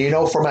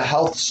 And from a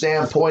health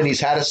standpoint,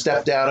 he's had to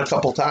step down a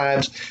couple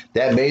times.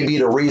 That may be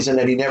the reason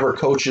that he never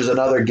coaches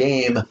another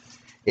game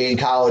in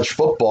college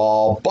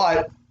football.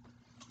 But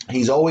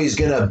he's always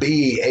going to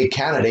be a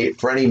candidate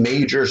for any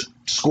major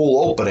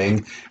school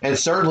opening, and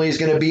certainly he's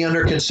going to be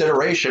under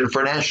consideration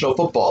for National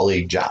Football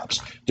League jobs.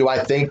 Do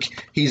I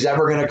think he's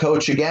ever going to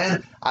coach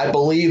again? I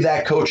believe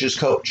that coach is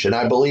coach, and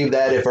I believe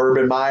that if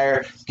Urban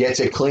Meyer gets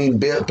a clean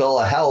bill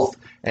of health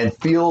and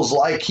feels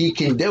like he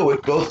can do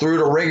it, go through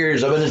the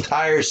rigors of an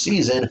entire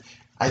season,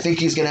 I think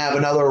he's going to have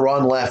another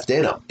run left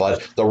in him.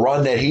 But the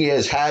run that he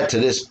has had to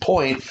this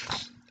point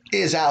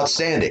is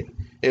outstanding.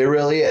 It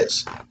really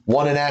is.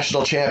 Won a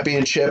national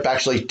championship,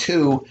 actually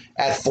 2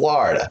 at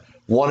Florida.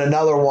 Won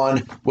another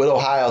one with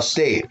Ohio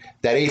State.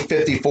 That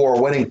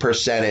 .854 winning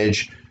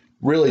percentage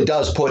really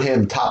does put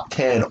him top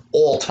 10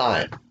 all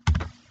time.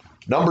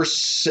 Number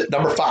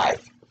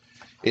 5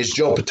 is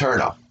Joe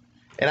Paterno.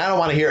 And I don't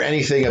want to hear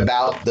anything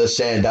about the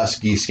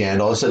Sandusky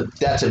scandal.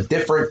 That's a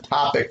different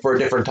topic for a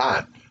different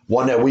time.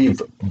 One that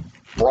we've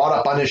brought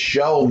up on this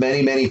show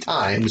many, many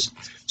times.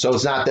 So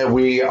it's not that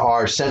we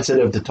are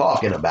sensitive to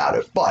talking about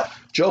it. But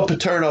Joe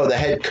Paterno, the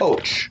head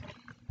coach,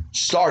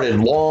 started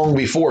long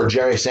before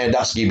Jerry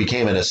Sandusky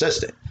became an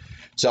assistant.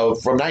 So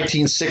from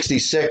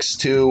 1966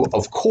 to,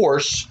 of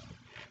course,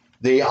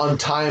 the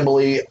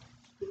untimely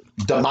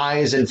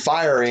demise and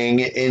firing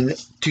in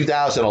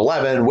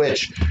 2011,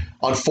 which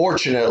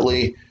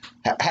unfortunately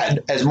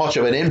had as much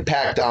of an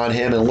impact on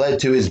him and led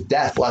to his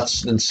death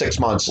less than 6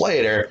 months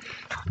later.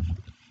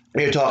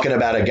 You're talking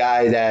about a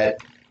guy that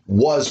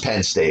was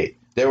Penn State.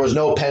 There was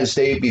no Penn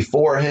State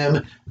before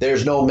him.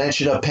 There's no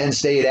mention of Penn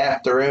State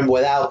after him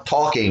without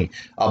talking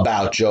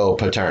about Joe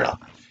Paterno.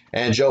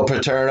 And Joe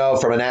Paterno,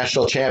 from a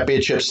national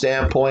championship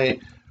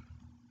standpoint,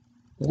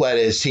 led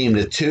his team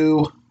to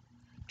 2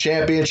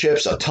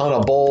 championships, a ton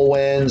of bowl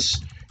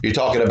wins. You're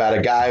talking about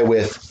a guy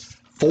with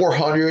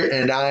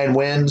 409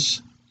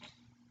 wins,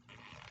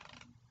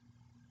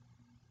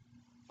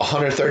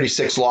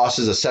 136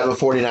 losses, a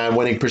 749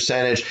 winning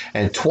percentage,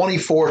 and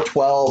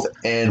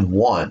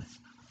 24-12-1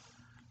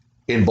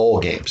 in bowl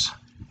games.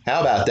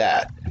 How about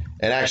that?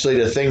 And actually,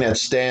 the thing that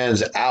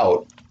stands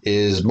out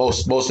is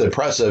most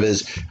impressive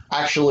is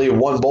actually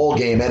one bowl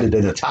game ended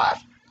in a tie.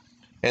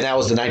 And that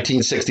was the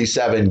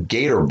 1967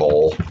 Gator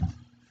Bowl,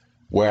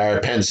 where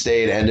Penn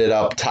State ended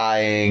up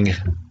tying.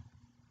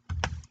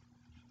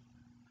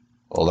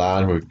 Hold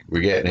on, we're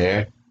getting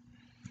here.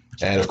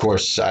 And of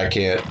course, I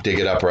can't dig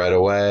it up right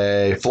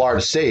away.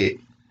 Florida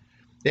State.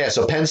 Yeah,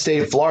 so Penn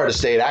State, Florida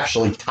State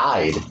actually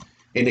tied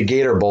in the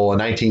Gator Bowl in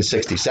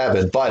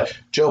 1967. But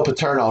Joe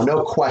Paterno,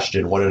 no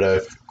question, one of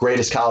the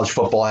greatest college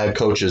football head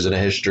coaches in the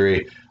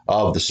history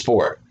of the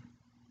sport.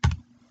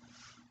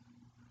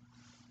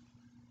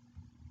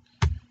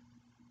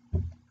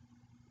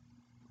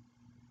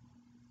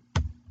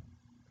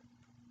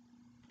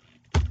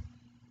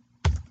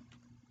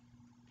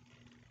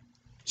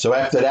 So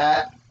after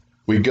that,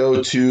 we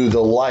go to the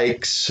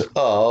likes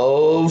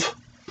of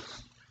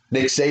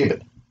Nick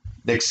Saban.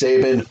 Nick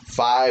Saban,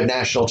 5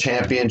 national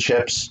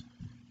championships,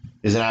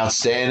 is an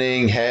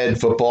outstanding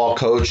head football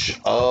coach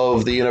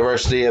of the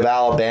University of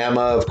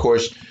Alabama. Of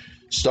course,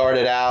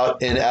 started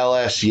out in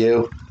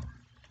LSU.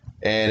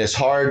 And it's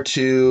hard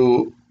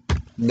to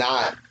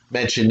not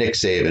mention Nick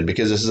Saban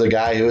because this is a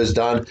guy who has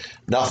done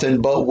nothing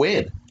but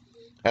win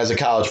as a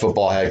college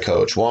football head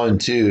coach. 1,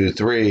 2,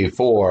 3,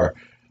 4,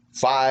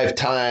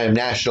 5-time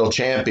national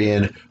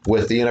champion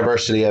with the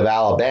University of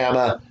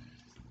Alabama.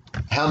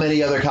 How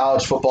many other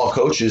college football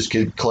coaches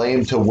could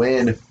claim to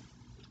win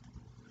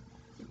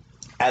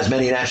as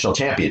many national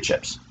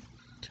championships?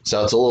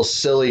 So it's a little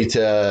silly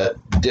to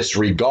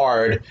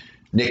disregard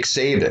Nick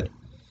Saban.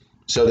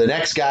 So the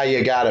next guy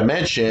you got to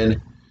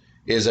mention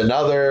is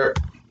another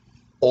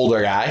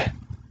older guy,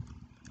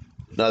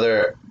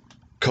 another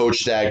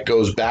coach that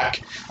goes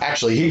back.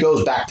 Actually, he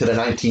goes back to the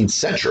 19th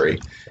century,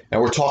 and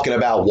we're talking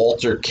about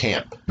Walter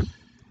Camp.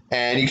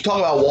 And you can talk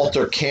about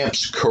Walter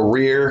Camp's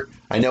career.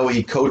 I know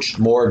he coached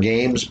more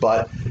games,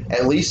 but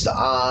at least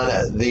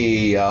on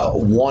the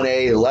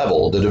 1A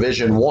level, the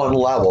Division I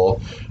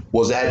level,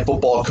 was a head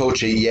football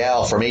coach at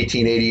Yale from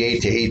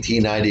 1888 to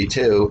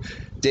 1892.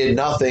 Did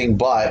nothing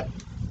but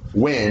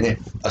win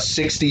a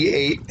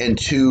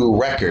 68-2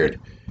 record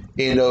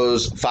in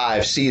those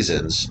 5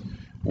 seasons.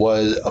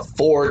 Was a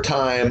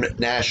 4-time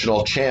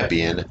national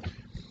champion.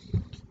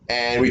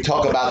 And we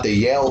talk about the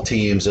Yale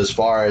teams as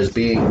far as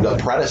being the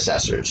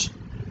predecessors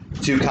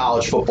to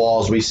college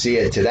football as we see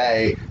it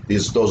today.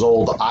 Those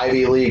old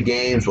Ivy League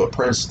games with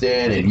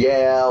Princeton and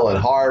Yale and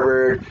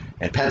Harvard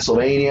and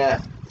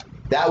Pennsylvania,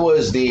 that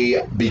was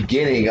the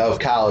beginning of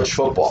college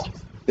football.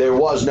 There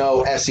was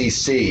no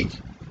SEC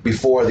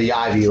before the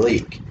Ivy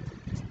League.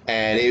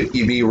 And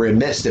you'd be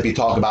remiss if you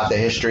talk about the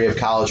history of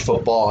college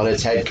football and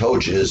its head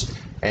coaches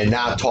and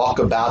not talk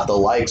about the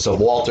likes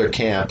of Walter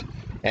Camp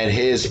and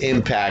his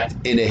impact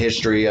in the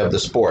history of the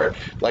sport.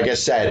 Like I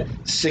said,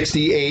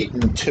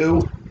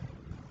 68-2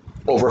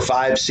 over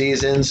 5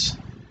 seasons,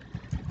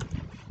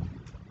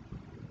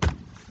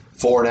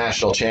 4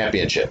 national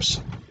championships.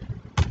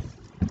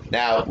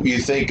 Now, you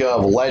think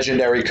of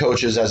legendary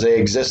coaches as they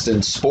exist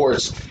in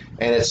sports,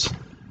 and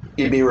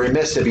you'd be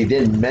remiss if you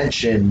didn't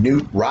mention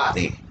Knute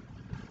Rockne.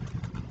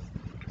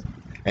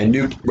 And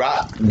Knute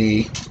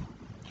Rockne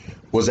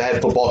was the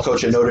head football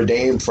coach at Notre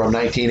Dame from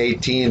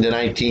 1918 to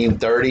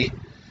 1930.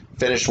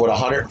 Finished with a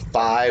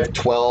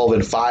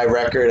 105-12-5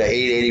 record, an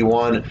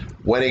 881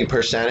 winning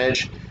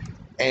percentage,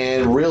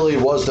 and really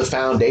was the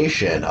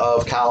foundation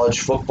of college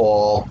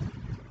football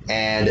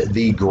and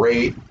the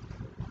great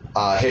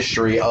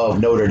history of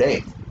Notre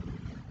Dame.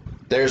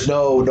 There's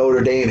no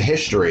Notre Dame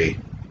history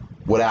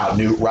without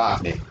Knute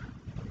Rockne.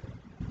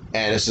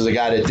 And this is a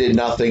guy that did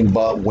nothing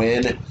but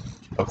win.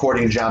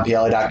 According to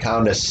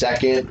JohnPielli.com, the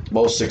 2nd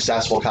most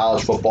successful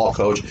college football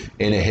coach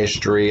in the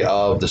history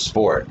of the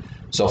sport.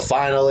 So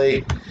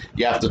finally,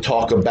 you have to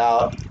talk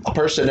about a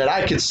person that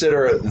I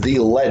consider the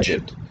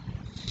legend,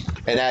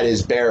 and that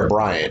is Bear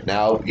Bryant.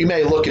 Now, you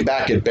may look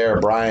back at Bear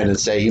Bryant and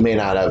say he may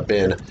not have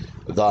been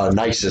the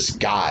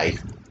nicest guy,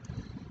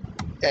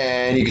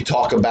 and you could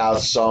talk about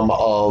some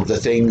of the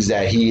things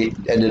that he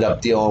ended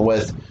up dealing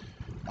with.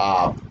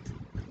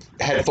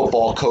 Head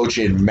football coach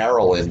in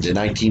Maryland in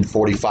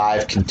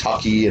 1945,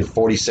 Kentucky in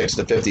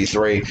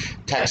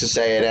 46-53, Texas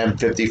A&M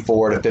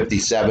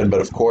 54-57,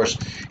 but of course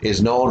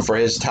is known for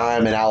his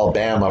time in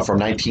Alabama from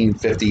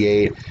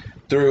 1958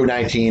 through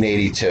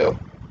 1982.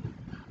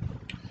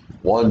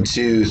 1,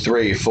 2,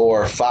 3,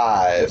 4,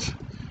 5.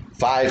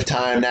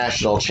 5-time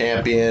national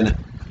champion,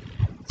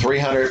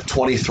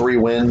 323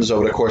 wins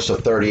over the course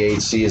of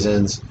 38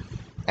 seasons.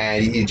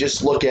 And you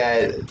just look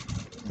at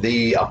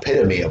the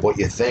epitome of what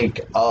you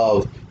think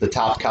of the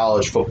top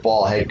college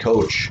football head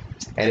coach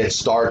and it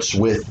starts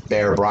with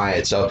Bear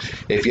Bryant. So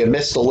if you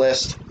missed the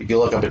list, you can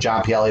look up at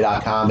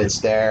johnpielli.com. It's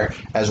there,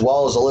 as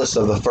well as a list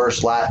of the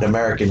first Latin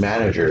American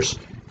managers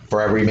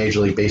for every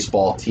Major League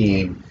Baseball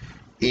team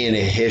in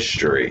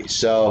history.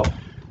 So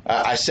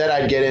I said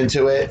I'd get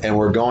into it, and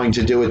we're going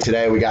to do it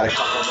today. We got a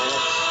couple of minutes.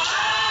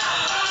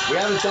 We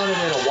haven't done it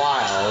in a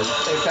while. In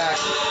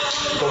fact,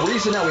 the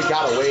reason that we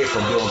got away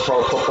from doing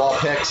pro football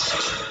picks,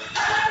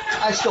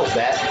 I still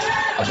bet.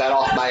 I bet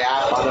off my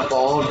app on the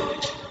phone.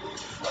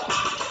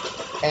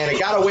 And I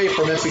got away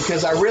from it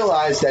because I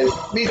realized that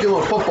me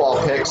doing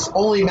football picks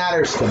only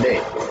matters to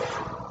me.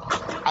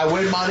 I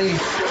win money,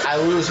 I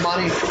lose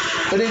money,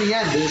 but in the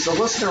end, does the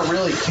listener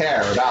really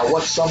care about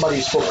what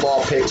somebody's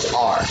football picks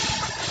are?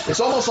 It's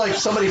almost like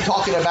somebody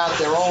talking about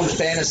their own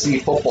fantasy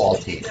football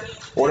team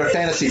or their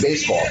fantasy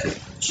baseball team.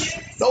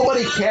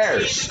 Nobody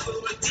cares.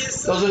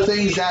 Those are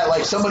things that,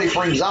 like, somebody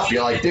brings up,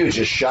 you're like, dude,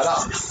 just shut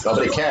up.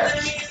 Nobody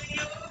cares.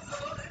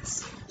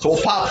 So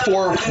we'll pop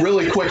 4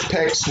 really quick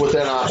picks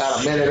within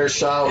about a minute or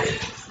so.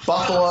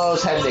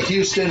 Buffalo's heading to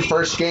Houston.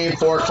 First game,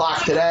 4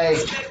 o'clock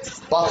today.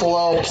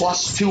 Buffalo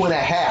plus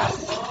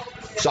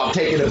 2.5. So I'm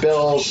taking the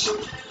Bills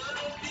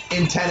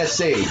in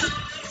Tennessee.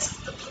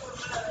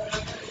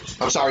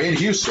 I'm sorry, in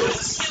Houston.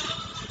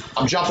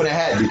 I'm jumping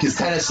ahead because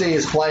Tennessee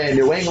is playing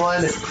New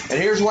England. And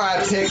here's where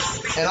I pick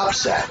an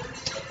upset.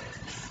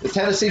 The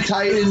Tennessee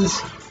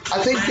Titans,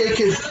 I think they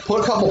could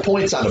put a couple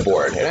points on the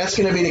board. And that's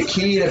going to be the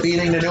key to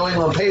beating the New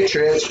England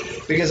Patriots,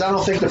 because I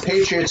don't think the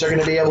Patriots are going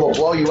to be able to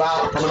blow you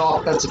out from an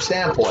offensive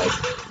standpoint.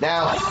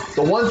 Now,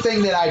 the one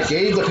thing that I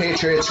gave the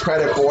Patriots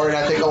credit for, and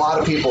I think a lot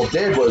of people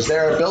did, was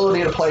their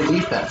ability to play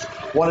defense.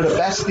 One of the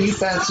best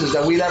defenses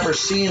that we've ever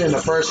seen in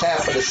the first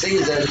half of the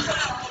season.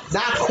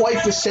 Not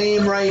quite the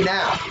same right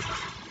now.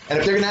 And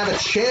if they're going to have a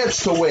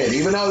chance to win,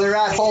 even though they're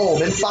at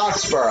home in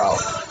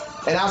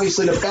Foxborough, and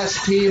obviously the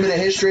best team in the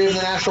history of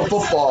the National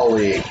Football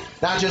League,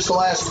 not just the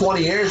last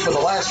 20 years, but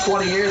the last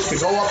 20 years to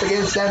go up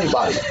against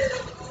anybody,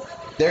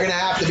 they're going to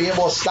have to be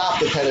able to stop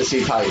the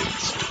Tennessee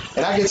Titans.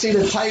 And I can see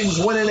the Titans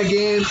winning a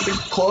game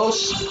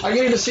close. I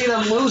can even see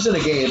them losing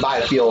a game by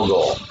a field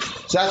goal.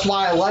 So that's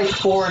why I like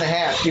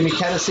 4.5. Give me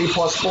Tennessee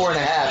plus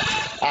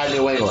 4.5 at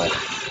New England.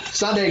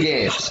 Sunday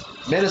games.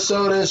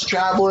 Minnesota's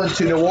traveling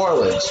to New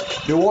Orleans.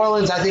 New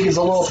Orleans, I think, is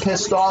a little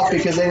pissed off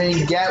because they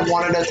didn't get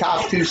one of the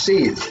top 2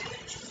 seeds.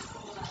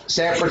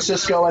 San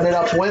Francisco ended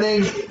up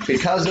winning.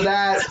 Because of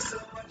that,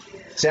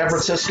 San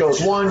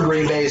Francisco's 1,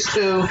 Green Bay's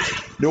 2.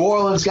 New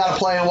Orleans got to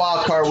play in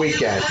Wild Card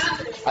Weekend.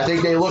 I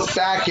think they look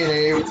back and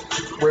they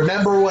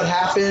remember what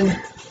happened,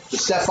 the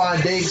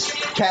Stephon Diggs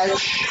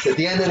catch at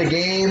the end of the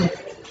game.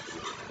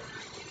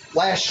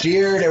 Last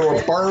year, they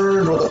were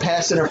burned with a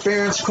pass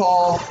interference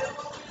call.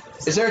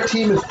 Is there a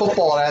team in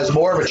football that has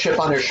more of a chip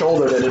on their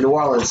shoulder than the New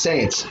Orleans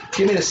Saints?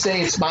 Give me the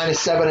Saints minus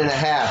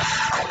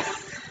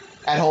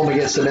 7.5 at home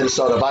against the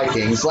Minnesota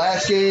Vikings.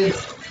 Last game,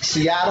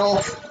 Seattle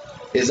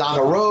is on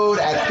the road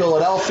at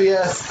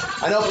Philadelphia.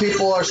 I know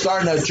people are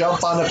starting to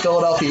jump on the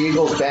Philadelphia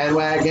Eagles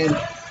bandwagon.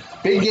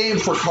 Big game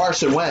for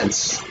Carson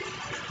Wentz.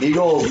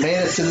 Eagles made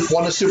it to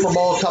won the Super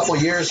Bowl a couple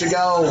years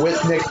ago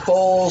with Nick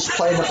Foles,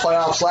 played in the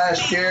playoffs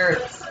last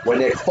year with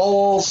Nick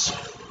Foles.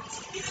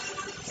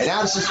 And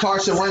now this is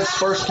Carson Wentz's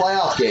first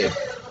playoff game.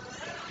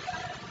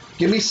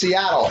 Give me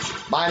Seattle,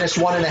 minus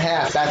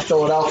 1.5 at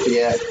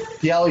Philadelphia.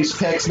 Pielli's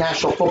Picks,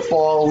 National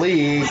Football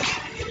League,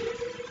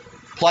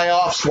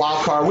 playoffs,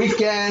 Wild Card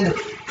Weekend,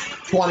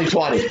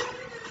 2020. A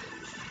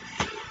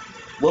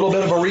little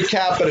bit of a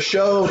recap of the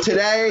show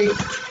today.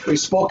 We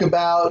spoke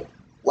about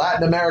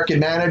Latin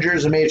American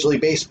managers in Major League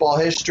Baseball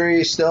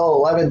history. Still,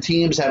 11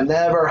 teams have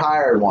never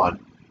hired one.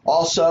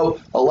 Also,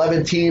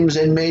 11 teams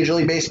in Major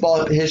League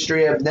Baseball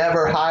history have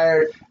never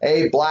hired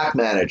a black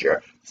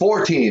manager.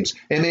 4 teams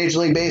in Major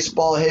League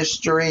Baseball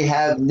history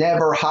have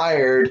never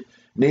hired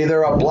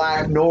neither a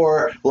black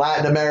nor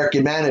Latin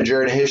American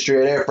manager in the history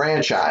of their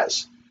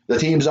franchise. The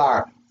teams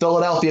are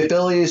Philadelphia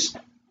Phillies,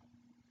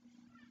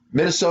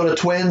 Minnesota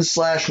Twins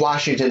 /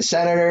 Washington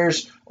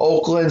Senators,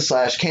 Oakland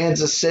 /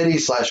 Kansas City /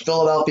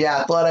 Philadelphia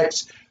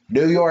Athletics,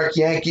 New York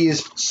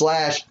Yankees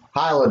 /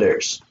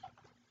 Highlanders.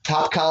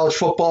 Top college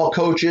football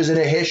coaches in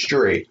the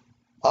history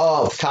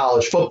of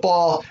college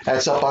football.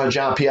 That's up on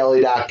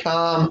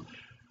johnpielli.com.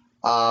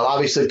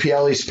 Obviously,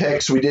 Pielli's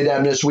Picks, we did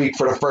them this week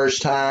for the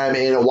first time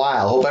in a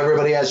while. Hope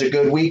everybody has a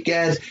good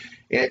weekend.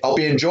 Hope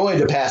you enjoyed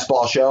the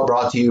Passball Show,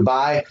 brought to you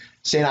by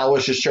St.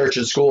 Aloysius Church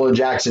and School in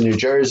Jackson, New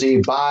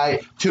Jersey,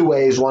 by Two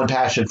Ways, One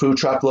Passion Food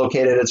Truck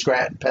located in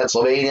Scranton,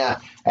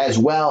 Pennsylvania, as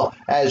well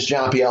as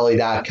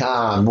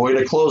johnpielli.com. We're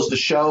going to close the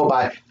show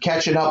by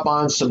catching up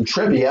on some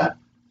trivia.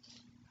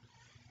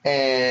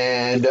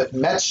 And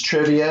Mets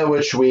trivia,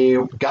 which we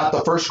got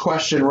the first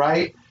question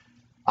right.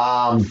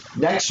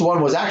 Next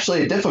one was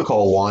actually a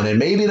difficult one, and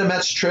maybe the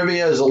Mets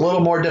trivia is a little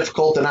more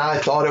difficult than I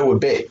thought it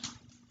would be.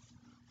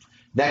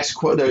 Next,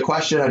 the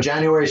question on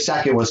January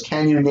 2nd was,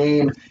 can you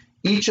name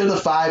each of the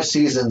 5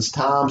 seasons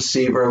Tom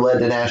Seaver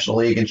led the National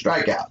League in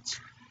strikeouts?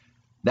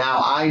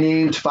 Now, I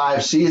named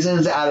 5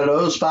 seasons. Out of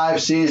those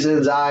 5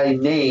 seasons I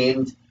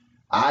named,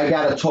 I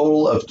got a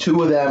total of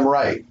 2 of them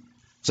right.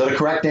 So the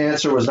correct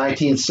answer was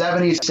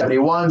 1970,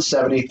 71,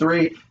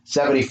 73,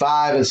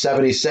 75, and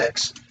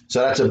 76.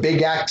 So that's a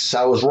big X.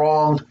 I was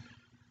wrong.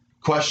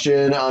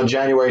 Question on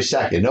January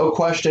 2nd. No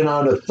question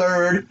on the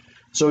 3rd.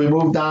 So we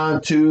moved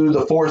on to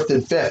the 4th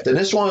and 5th. And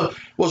this one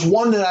was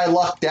one that I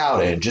lucked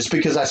out in just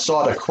because I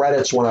saw the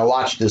credits when I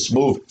watched this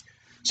movie.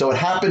 So it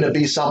happened to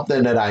be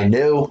something that I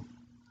knew.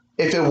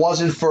 If it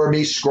wasn't for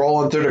me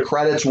scrolling through the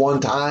credits one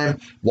time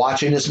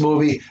watching this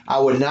movie, I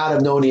would not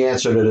have known the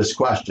answer to this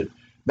question.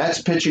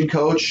 Mets pitching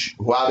coach,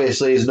 who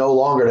obviously is no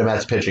longer the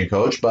Mets pitching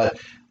coach, but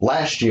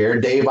last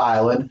year, Dave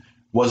Eiland,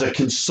 was a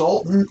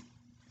consultant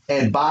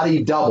and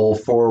body double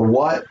for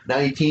what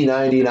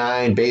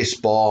 1999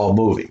 baseball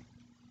movie?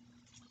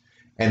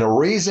 And the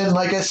reason,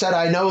 like I said,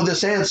 I know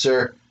this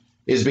answer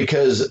is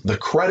because the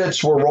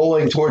credits were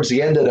rolling towards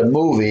the end of the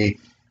movie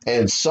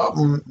and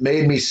something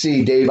made me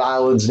see Dave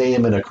Eiland's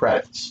name in the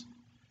credits.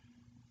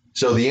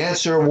 So the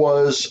answer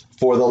was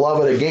For the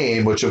Love of the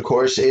Game, which of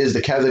course is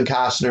the Kevin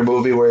Costner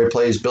movie where he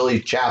plays Billy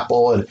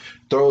Chapel and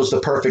throws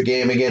the perfect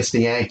game against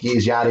the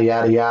Yankees, yada,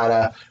 yada,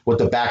 yada, with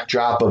the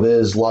backdrop of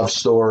his love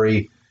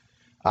story.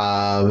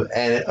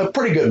 And a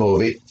pretty good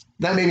movie.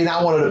 Now, maybe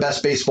not one of the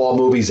best baseball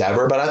movies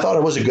ever, but I thought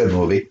it was a good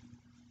movie.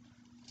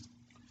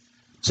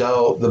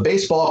 So the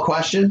baseball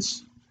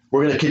questions,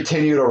 we're going to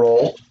continue to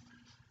roll.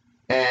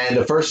 And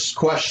the first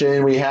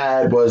question we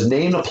had was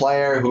name the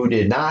player who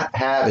did not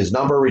have his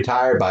number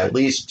retired by at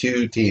least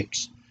 2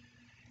 teams.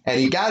 And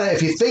you gotta,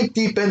 if you think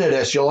deep into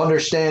this, you'll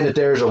understand that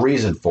there's a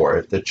reason for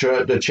it.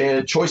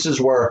 The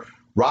choices were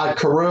Rod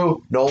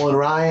Carew, Nolan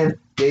Ryan,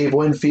 Dave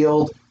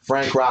Winfield,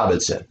 Frank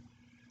Robinson.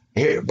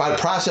 Here, by the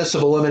process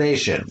of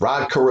elimination,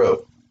 Rod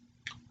Carew,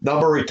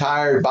 number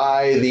retired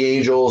by the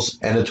Angels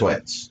and the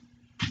Twins.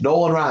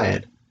 Nolan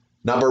Ryan,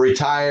 number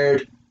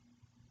retired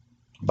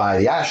by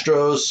the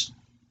Astros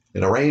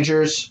and the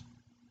Rangers.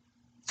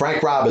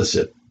 Frank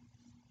Robinson,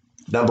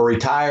 number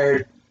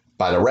retired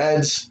by the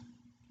Reds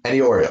and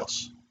the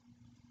Orioles.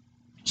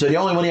 So the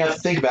only one you have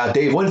to think about,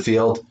 Dave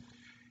Winfield,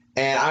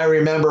 and I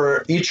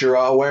remember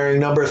Ichiro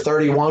wearing number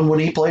 31 when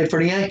he played for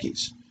the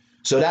Yankees.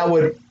 So that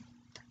would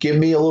give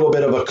me a little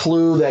bit of a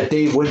clue that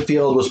Dave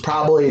Winfield was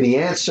probably the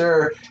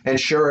answer, and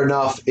sure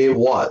enough, it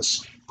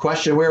was.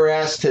 Question we were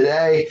asked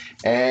today,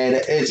 and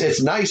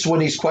it's nice when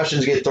these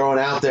questions get thrown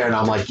out there, and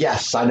I'm like,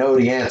 yes, I know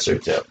the answer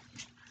to.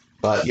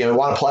 But you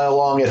want to play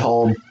along at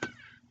home.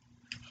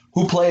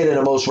 Who played in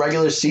the most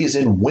regular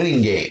season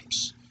winning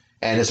games?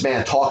 And this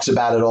man talks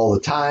about it all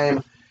the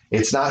time.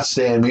 It's not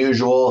Stan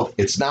Musial.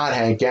 It's not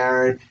Hank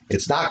Aaron.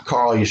 It's not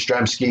Carl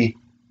Yastrzemski,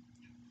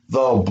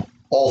 though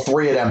all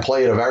 3 of them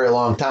played a very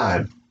long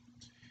time.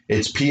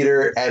 It's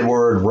Peter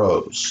Edward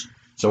Rose.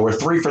 So we're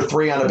 3 for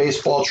 3 on the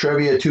baseball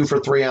trivia, 2 for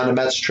 3 on the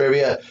Mets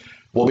trivia.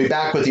 We'll be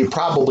back with you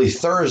probably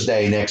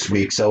Thursday next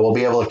week, so we'll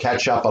be able to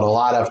catch up on a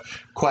lot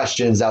of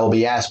questions that will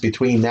be asked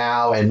between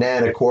now and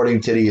then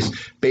according to these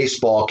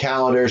baseball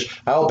calendars.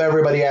 I hope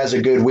everybody has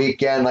a good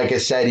weekend. Like I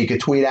said, you can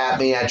tweet at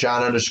me at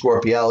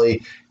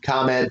John_Pielli,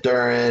 comment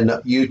during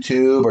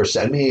YouTube, or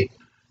send me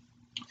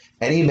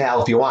an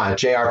email if you want,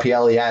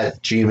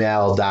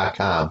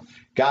 jrpielli@gmail.com.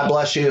 God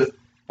bless you,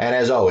 and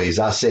as always,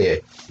 I'll see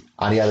you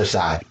on the other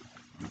side.